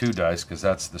repulse with 2 dice because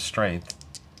that's the strength.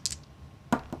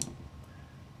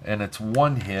 And it's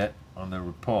 1 hit on the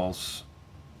repulse.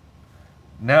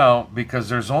 Now, because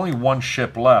there's only 1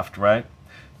 ship left, right?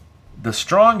 The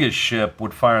strongest ship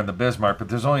would fire on the Bismarck, but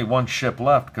there's only 1 ship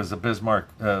left because the Bismarck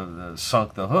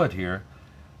sunk the hood here.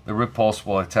 The repulse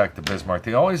will attack the Bismarck.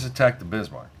 They always attack the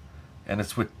Bismarck. And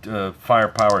it's with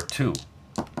firepower 2.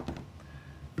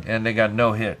 And they got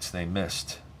no hits. They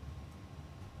missed.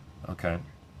 Okay.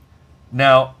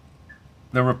 Now,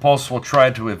 the repulse will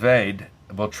try to evade.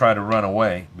 Will try to run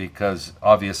away because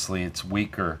obviously it's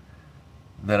weaker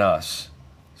than us.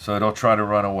 So it'll try to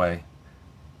run away.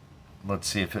 Let's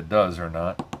see if it does or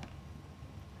not.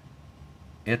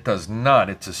 It does not.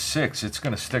 It's a 6. It's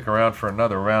going to stick around for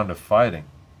another round of fighting.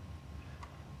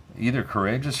 Either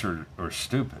courageous or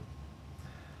stupid.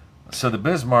 So the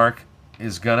Bismarck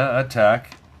is going to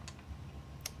attack.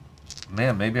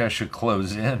 Man, maybe I should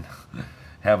close in.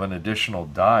 Have an additional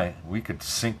die. We could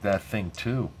sink that thing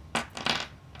too.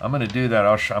 I'm going to do that.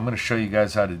 I'm going to show you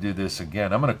guys how to do this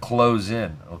again. I'm going to close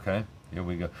in, okay? Here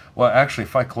we go. Well, actually,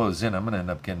 if I close in, I'm going to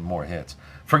end up getting more hits.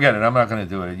 Forget it. I'm not going to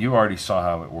do it. You already saw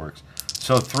how it works.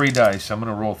 So 3 dice. I'm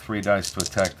going to roll 3 dice to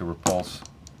attack the repulse.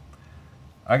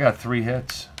 I got 3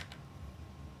 hits.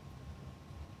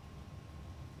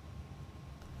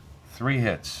 3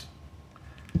 hits.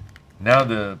 Now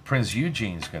the Prinz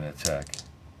Eugen's going to attack.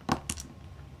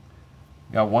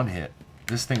 Got 1 hit.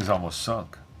 This thing's almost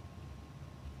sunk.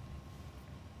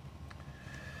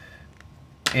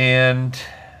 And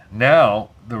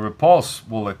now the repulse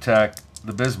will attack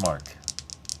the Bismarck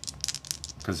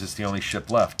because it's the only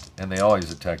ship left, and they always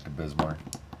attack the Bismarck.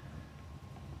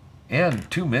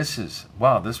 And 2 misses.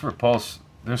 Wow, this repulse,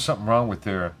 there's something wrong with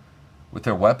their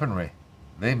weaponry.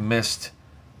 They missed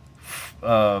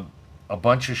a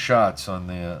bunch of shots on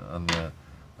the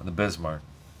Bismarck.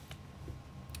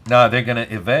 Now they're going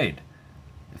to evade.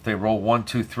 If they roll 1,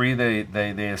 2, 3,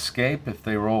 they escape. If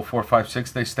they roll 4, 5,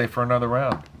 6, they stay for another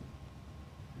round.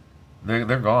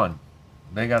 They're gone.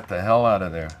 They got the hell out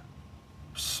of there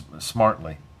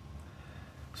smartly.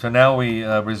 So now we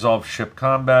resolve ship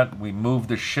combat. We move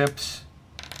the ships.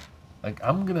 Like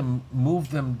I'm gonna move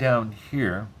them down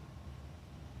here.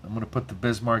 I'm gonna put the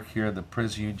Bismarck here, the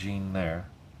Prinz Eugen there.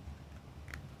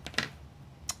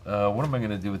 What am I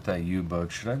gonna do with that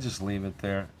U-boat? Should I just leave it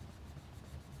there?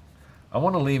 I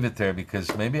want to leave it there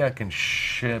because maybe I can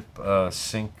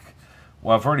sink.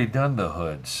 Well, I've already done the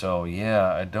hood, so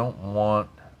yeah,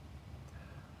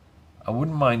 I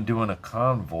wouldn't mind doing a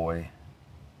convoy.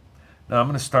 Now I'm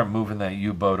going to start moving that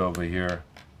U-boat over here.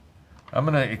 I'm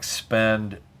going to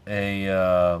expend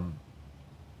a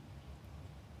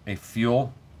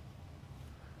fuel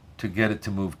to get it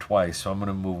to move twice. So I'm going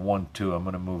to move 1, 2. I'm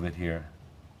going to move it here,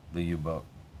 the U-boat.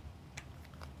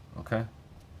 Okay?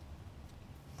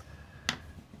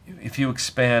 If you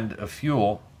expand a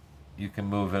fuel, you can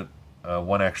move it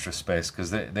 1 extra space because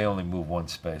they only move 1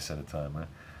 space at a time, right?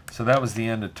 So that was the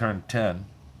end of turn 10.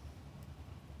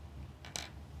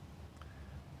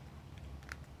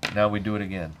 Now we do it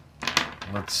again.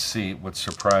 Let's see what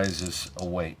surprises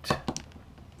await.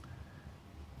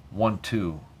 1,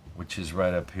 2, which is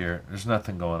right up here. There's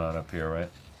nothing going on up here,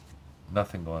 right?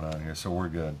 Nothing going on here, so we're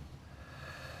good.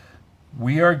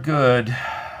 We are good.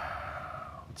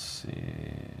 Let's see.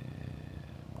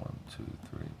 1, 2,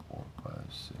 3, 4, 5,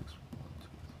 6. 1, 2,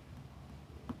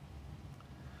 3.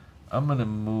 I'm gonna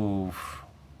move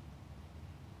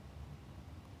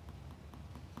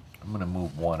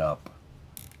 1 up.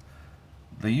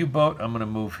 The U-boat, I'm gonna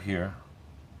move here.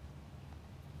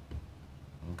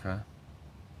 Okay.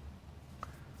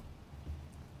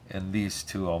 And these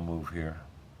 2 I'll move here.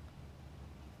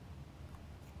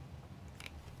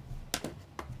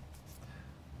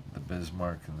 The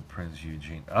Bismarck and the Prinz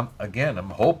Eugen. I'm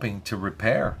hoping to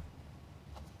repair.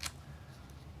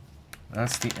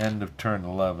 That's the end of turn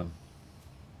 11.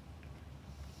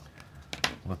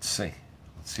 Let's see.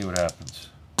 Let's see what happens.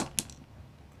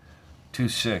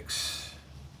 2-6.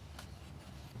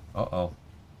 Uh-oh.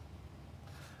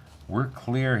 We're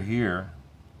clear here.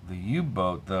 The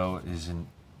U-boat, though, isn't...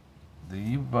 The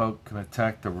U-boat can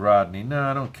attack the Rodney. No,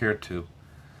 I don't care to.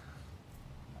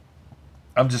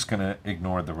 I'm just going to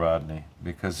ignore the Rodney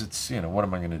because it's, you know, what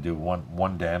am I going to do?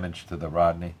 One damage to the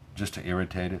Rodney just to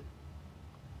irritate it?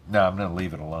 No, I'm going to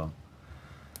leave it alone.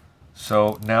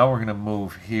 So now we're going to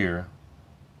move here.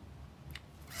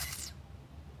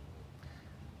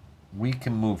 We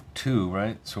can move 2,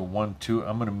 right? So 1, 2.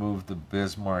 I'm going to move the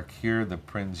Bismarck here, the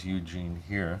Prinz Eugen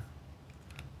here.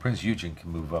 Prinz Eugen can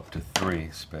move up to 3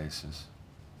 spaces.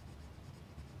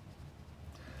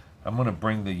 I'm going to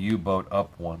bring the U-boat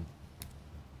up 1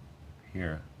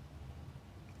 here.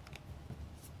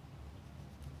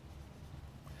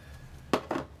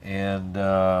 And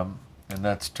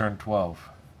that's turn 12.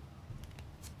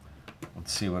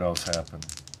 Let's see what else happened.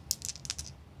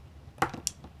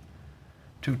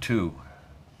 2-2.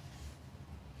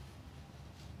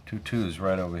 2-2 is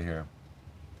right over here.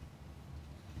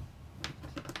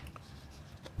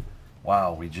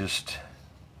 Wow, we just...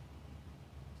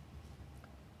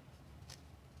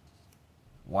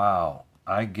 Wow,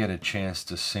 I get a chance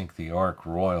to sink the Ark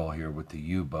Royal here with the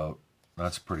U-boat.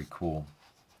 That's pretty cool.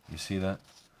 You see that?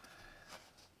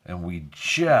 And we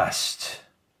just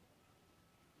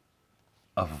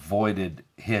avoided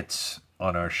hits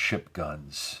on our ship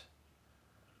guns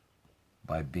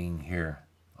by being here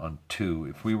on 2.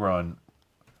 If we were on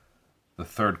the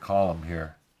 3rd column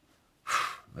here,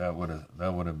 that would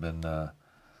have been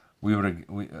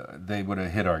they would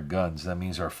have hit our guns. That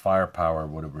means our firepower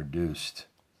would have reduced.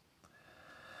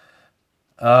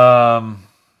 On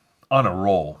a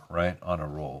roll, right? On a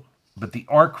roll. But the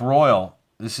Ark Royal,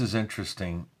 this is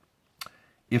interesting.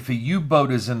 If a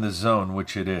U-boat is in the zone,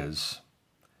 which it is,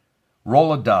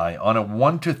 roll a die. On a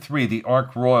 1 to 3, the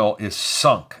Ark Royal is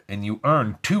sunk, and you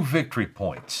earn 2 victory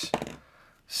points.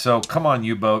 So come on,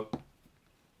 U-boat.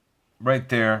 Right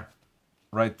there.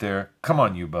 Right there. Come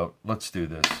on, U-boat. Let's do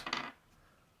this.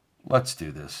 Let's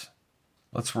do this.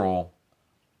 Let's roll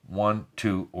 1,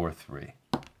 2, or 3.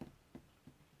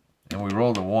 And we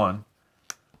rolled a 1.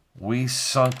 We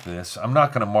sunk this. I'm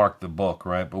not going to mark the book,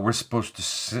 right? But we're supposed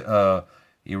to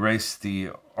erase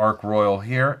the Ark Royal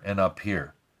here and up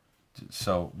here.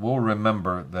 So we'll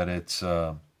remember that it's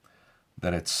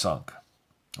sunk.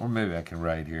 Or maybe I can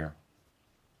write here.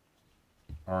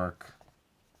 Ark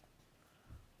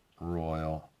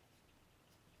Royal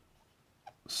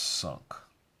sunk.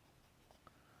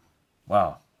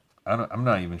 Wow. I'm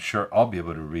not even sure I'll be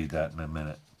able to read that in a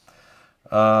minute.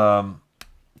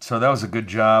 So that was a good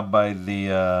job by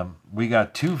the... we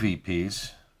got 2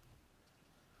 VPs.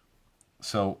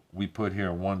 So we put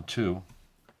here 1, 2.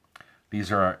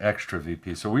 These are our extra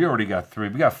VPs. So we already got 3.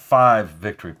 We got 5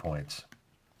 victory points.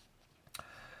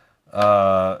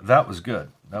 That was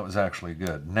good. That was actually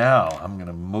good. Now I'm going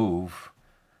to move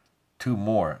 2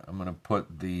 more. I'm going to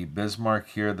put the Bismarck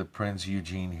here, the Prinz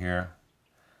Eugen here.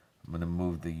 I'm going to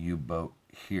move the U-boat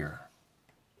here.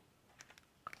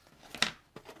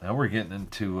 Now we're getting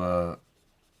into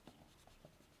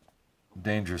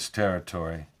dangerous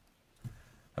territory.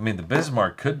 I mean, the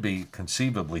Bismarck could be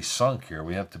conceivably sunk here.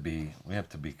 We have to be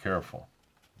careful.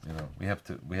 You know, we have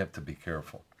to be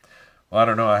careful. Well, I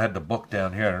don't know. I had the book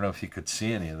down here. I don't know if you could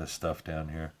see any of this stuff down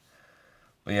here.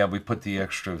 But yeah, we put the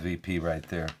extra VP right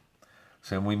there.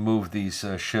 So we move these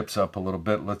ships up a little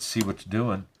bit. Let's see what's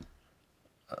doing.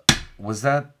 Was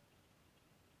that...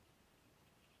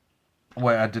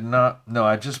 Wait, I did not... No,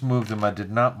 I just moved them. I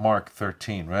did not mark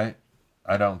 13, right?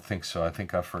 I don't think so. I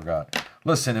think I forgot.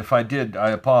 Listen, if I did,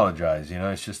 I apologize. You know,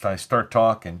 it's just I start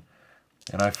talking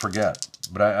and I forget.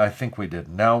 But I think we did.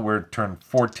 Now we're turn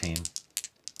 14.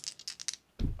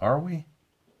 Are we?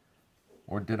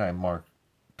 Or did I mark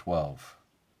 12?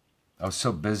 I was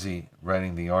so busy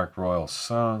writing the Ark Royal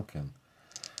sunk and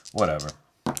whatever.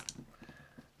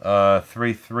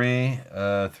 3-3.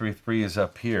 3-3 is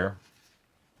up here.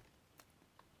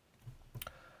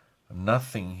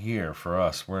 Nothing here for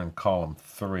us. We're in column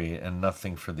 3, and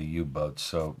nothing for the U-boat.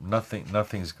 So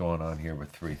nothing's going on here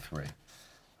with 3-3.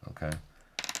 Okay.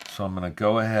 So I'm going to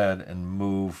go ahead and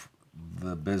move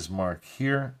the Bismarck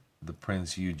here, the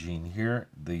Prinz Eugen here,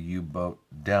 the U-boat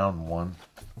down 1.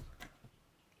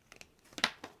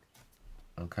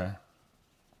 Okay.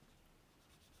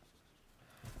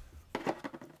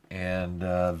 And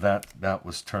that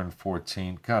was turn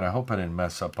 14. God, I hope I didn't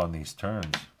mess up on these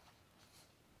turns.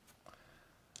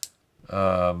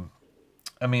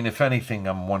 I mean, if anything,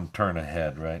 I'm 1 turn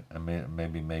ahead, right? I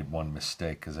maybe made 1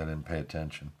 mistake because I didn't pay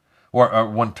attention. Or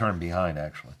 1 turn behind,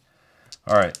 actually.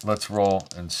 All right, let's roll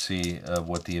and see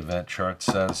what the event chart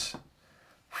says.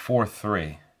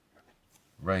 4-3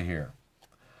 right here.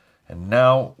 And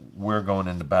now we're going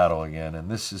into battle again,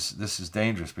 and this is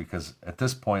dangerous because at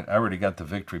this point I already got the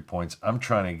victory points. I'm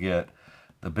trying to get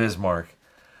the Bismarck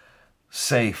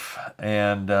safe,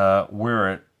 and we're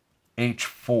at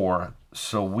H4,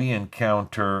 so we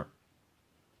encounter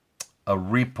the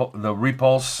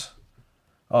repulse.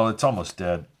 Oh, it's almost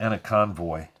dead, and a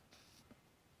convoy.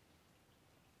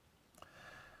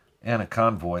 And a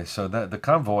convoy. So that the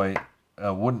convoy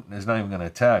is not even going to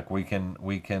attack. We can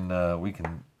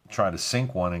try to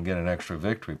sink one and get an extra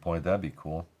victory point. That'd be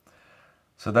cool.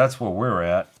 So that's where we're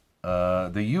at.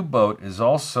 The U-boat is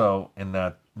also in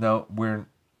that. No, we're in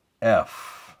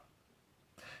F.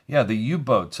 Yeah, the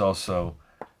U-boat's also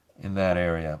in that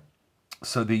area.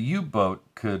 So the U-boat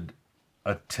could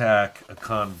attack a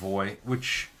convoy,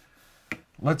 which,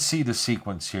 let's see the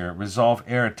sequence here. Resolve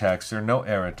air attacks. There are no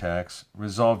air attacks.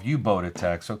 Resolve U-boat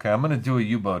attacks. Okay, I'm going to do a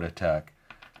U-boat attack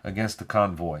against the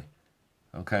convoy.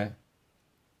 Okay.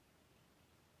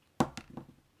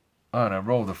 Oh, and I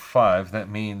rolled a 5. That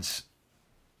means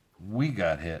we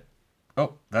got hit.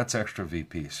 Oh, that's extra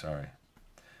VP. Sorry.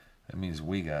 That means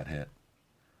we got hit.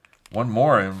 One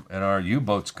more and our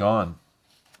U-boat's gone.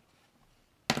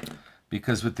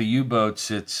 Because with the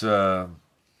U-boats, it's a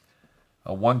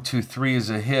 1, 2, 3 is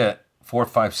a hit. 4,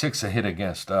 5, 6 a hit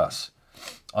against us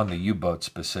on the U-boat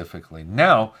specifically.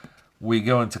 Now we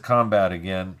go into combat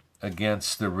again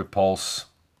against the repulse.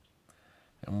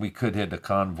 And we could hit a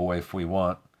convoy if we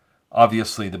want.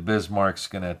 Obviously, the Bismarck's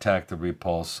going to attack the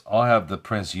repulse. I'll have the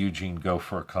Prinz Eugen go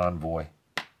for a convoy.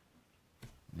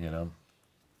 You know.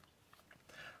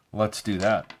 Let's do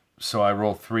that. So I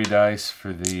roll 3 dice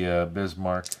for the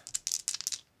Bismarck.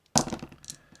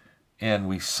 And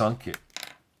we sunk it.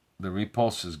 The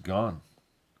repulse is gone.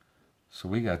 So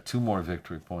we got 2 more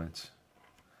victory points.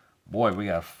 Boy, we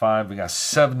got 5. We got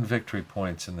 7 victory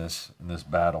points in this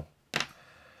battle.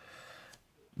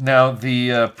 Now,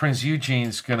 the Prinz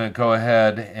Eugene's going to go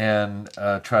ahead and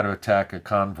try to attack a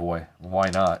convoy. Why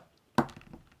not?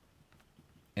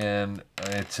 And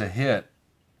it's a hit.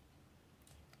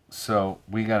 So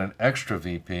we got an extra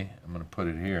VP. I'm going to put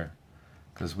it here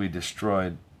because we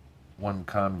destroyed 1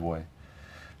 convoy.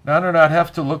 Now, I do not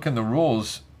have to look in the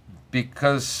rules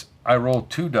because I rolled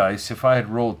 2 dice. If I had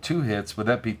rolled 2 hits, would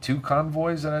that be 2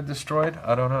 convoys that I destroyed?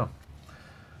 I don't know.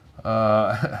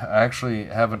 I actually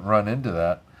haven't run into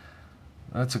that.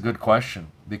 That's a good question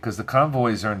because the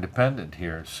convoys are independent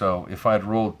here. So if I'd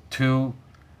rolled 2,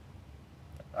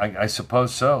 I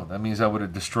suppose so. That means I would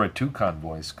have destroyed 2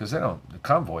 convoys because the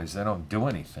convoys don't do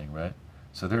anything, right?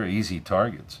 So they're easy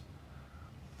targets.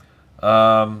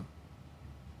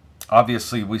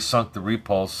 Obviously, we sunk the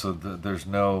repulse, so there's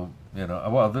no,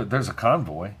 well, there's a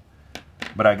convoy,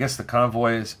 but I guess the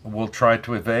convoys will try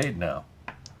to evade now.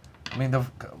 I mean,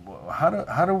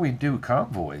 how do we do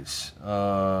convoys?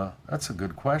 That's a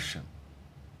good question.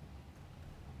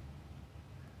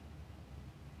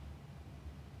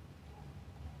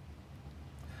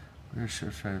 We're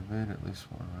sure try to evade at least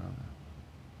one round.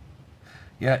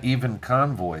 Yeah, even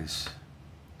convoys.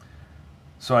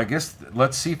 So I guess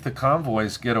let's see if the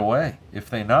convoys get away. If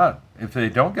they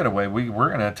don't get away, we're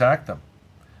going to attack them.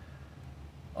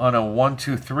 On a 1,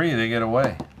 2, 3, they get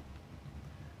away,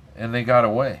 and they got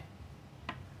away.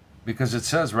 Because it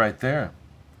says right there,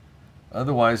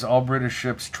 otherwise all British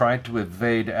ships tried to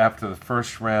evade after the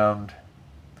first round.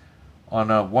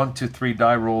 On a 1, 2, 3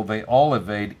 die roll, they all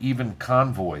evade, even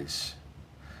convoys.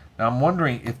 Now I'm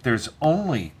wondering if there's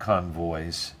only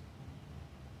convoys.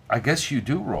 I guess you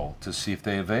do roll to see if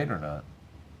they evade or not.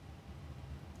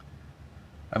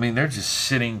 I mean, they're just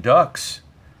sitting ducks.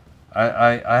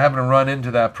 I haven't run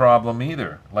into that problem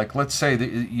either. Like, let's say that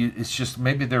it's just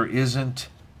maybe there isn't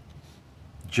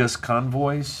just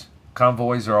convoys.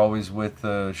 Convoys are always with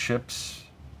ships.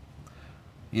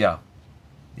 Yeah.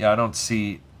 Yeah, I don't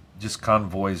see just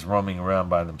convoys roaming around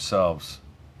by themselves.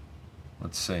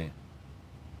 Let's see.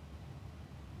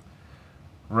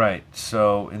 Right,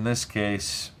 so in this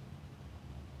case,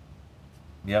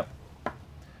 yep.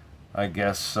 I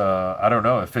guess, I don't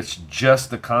know if it's just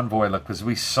the convoy, because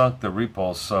we sunk the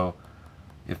repulse, so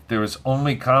if there was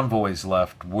only convoys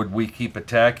left, would we keep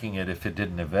attacking it if it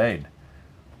didn't evade?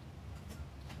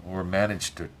 Or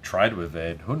managed to try to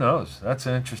evade? Who knows? That's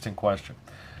an interesting question.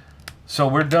 So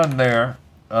we're done there.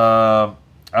 I'm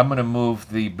going to move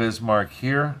the Bismarck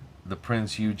here, the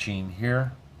Prinz Eugen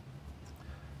here.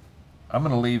 I'm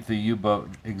going to leave the U-boat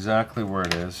exactly where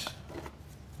it is.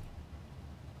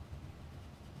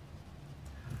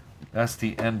 That's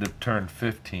the end of turn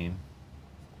 15.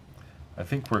 I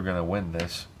think we're going to win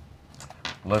this.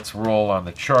 Let's roll on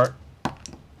the chart.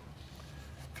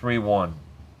 3-1.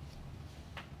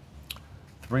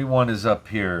 3-1 is up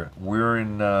here. We're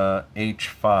in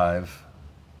H5.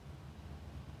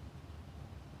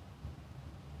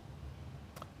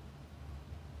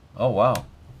 Oh wow.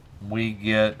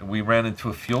 We ran into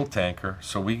a fuel tanker,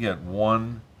 so we get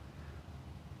 1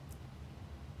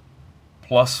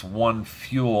 + 1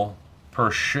 fuel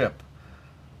per ship.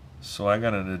 So I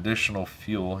got an additional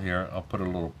fuel here. I'll put a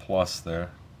little plus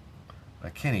there. I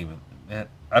can't even, man,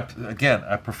 again,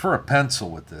 I prefer a pencil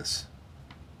with this.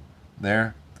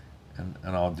 There, and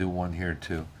I'll do one here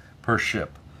too, per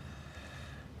ship.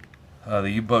 The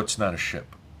U-boat's not a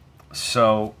ship.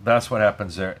 So that's what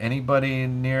happens there. Anybody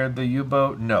near the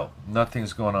U-boat? No,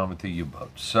 nothing's going on with the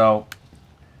U-boat. So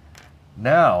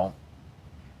now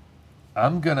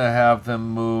I'm going to have them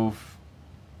move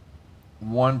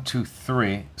 1, 2,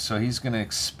 3. So he's going to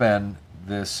expend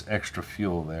this extra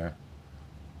fuel there.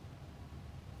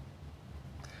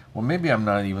 Well, maybe I'm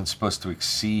not even supposed to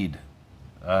exceed.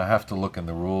 I have to look in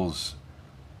the rules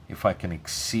if I can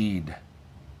exceed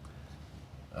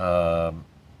the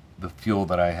fuel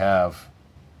that I have.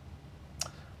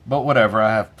 But whatever,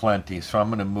 I have plenty. So I'm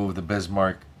going to move the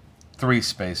Bismarck 3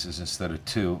 spaces instead of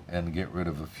 2 and get rid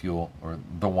of the fuel, or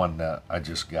the one that I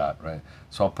just got, right?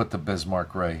 So I'll put the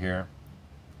Bismarck right here.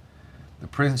 The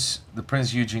Prinz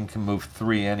Eugen can move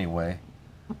 3 anyway.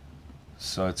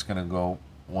 So it's going to go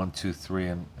 1, 2, 3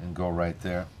 and go right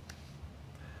there.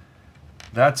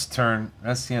 That's the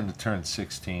end of turn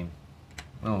 16. I'm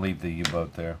going to leave the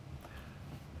U-boat there.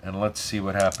 And let's see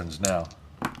what happens now.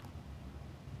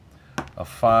 A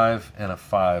 5 and a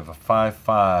 5. A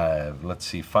 5-5. Let's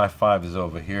see. 5-5 is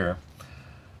over here.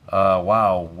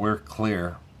 Wow, we're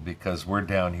clear because we're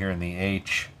down here in the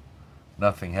H.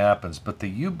 Nothing happens. But the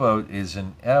U-boat is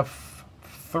in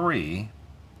F3.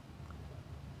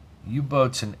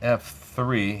 U-boat's in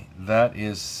F3. That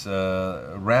is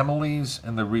Ramillies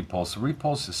and the Repulse. The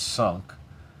Repulse is sunk.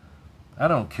 I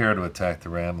don't care to attack the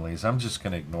Ramillies. I'm just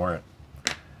going to ignore it.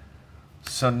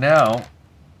 So now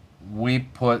we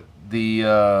put the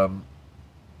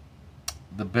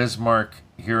Bismarck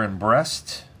here in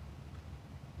Brest.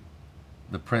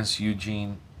 The Prinz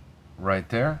Eugen right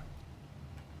there.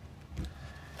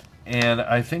 And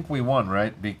I think we won,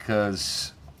 right?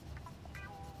 Because...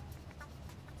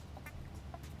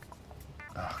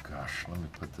 oh gosh, let me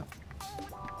put the...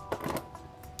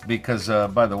 because,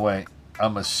 by the way,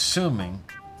 I'm assuming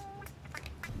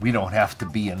we don't have to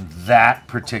be in that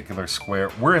particular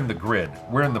square. We're in the grid.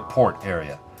 We're in the port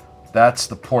area. That's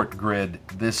the port grid.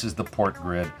 This is the port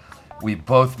grid. We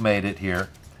both made it here.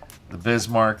 The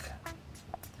Bismarck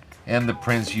and the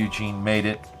Prinz Eugen made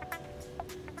it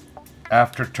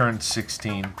after turn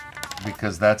 16,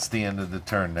 because that's the end of the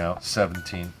turn now,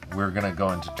 17. We're going to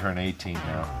go into turn 18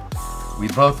 now. We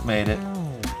both made it.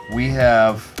 We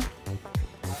have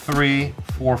 3,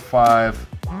 4, 5,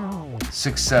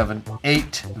 6, 7,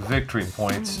 8 victory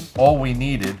points. All we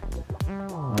needed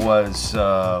was,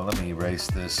 let me erase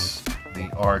this, the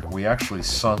Ark. We actually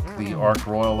sunk the Ark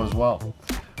Royal as well.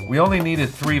 We only needed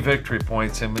 3 victory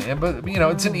points, but you know,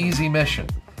 it's an easy mission.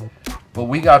 But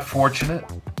we got fortunate.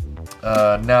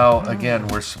 Now, again,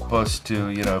 we're supposed to,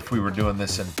 you know, if we were doing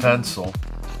this in pencil,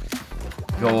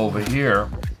 go over here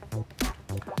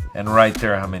and write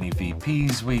there how many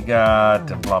VPs we got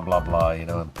and blah, blah, blah, you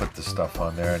know, and put the stuff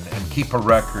on there and keep a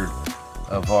record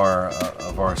of our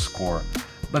score.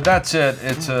 But that's it.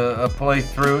 It's a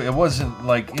playthrough. It wasn't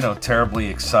like, you know, terribly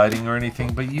exciting or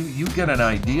anything, but you get an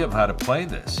idea of how to play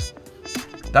this.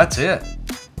 That's it.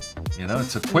 You know,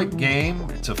 it's a quick game.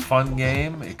 It's a fun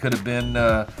game. It could have been,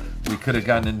 we could have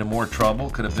gotten into more trouble.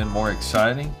 Could have been more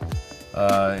exciting.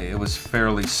 It was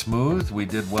fairly smooth. We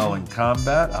did well in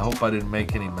combat. I hope I didn't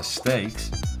make any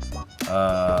mistakes.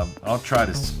 I'll try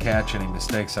to catch any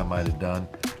mistakes I might have done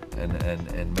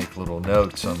and make little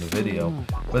notes on the video.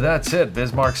 But that's it.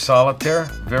 Bismarck Solitaire.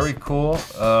 Very cool.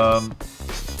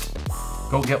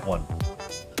 Go get one.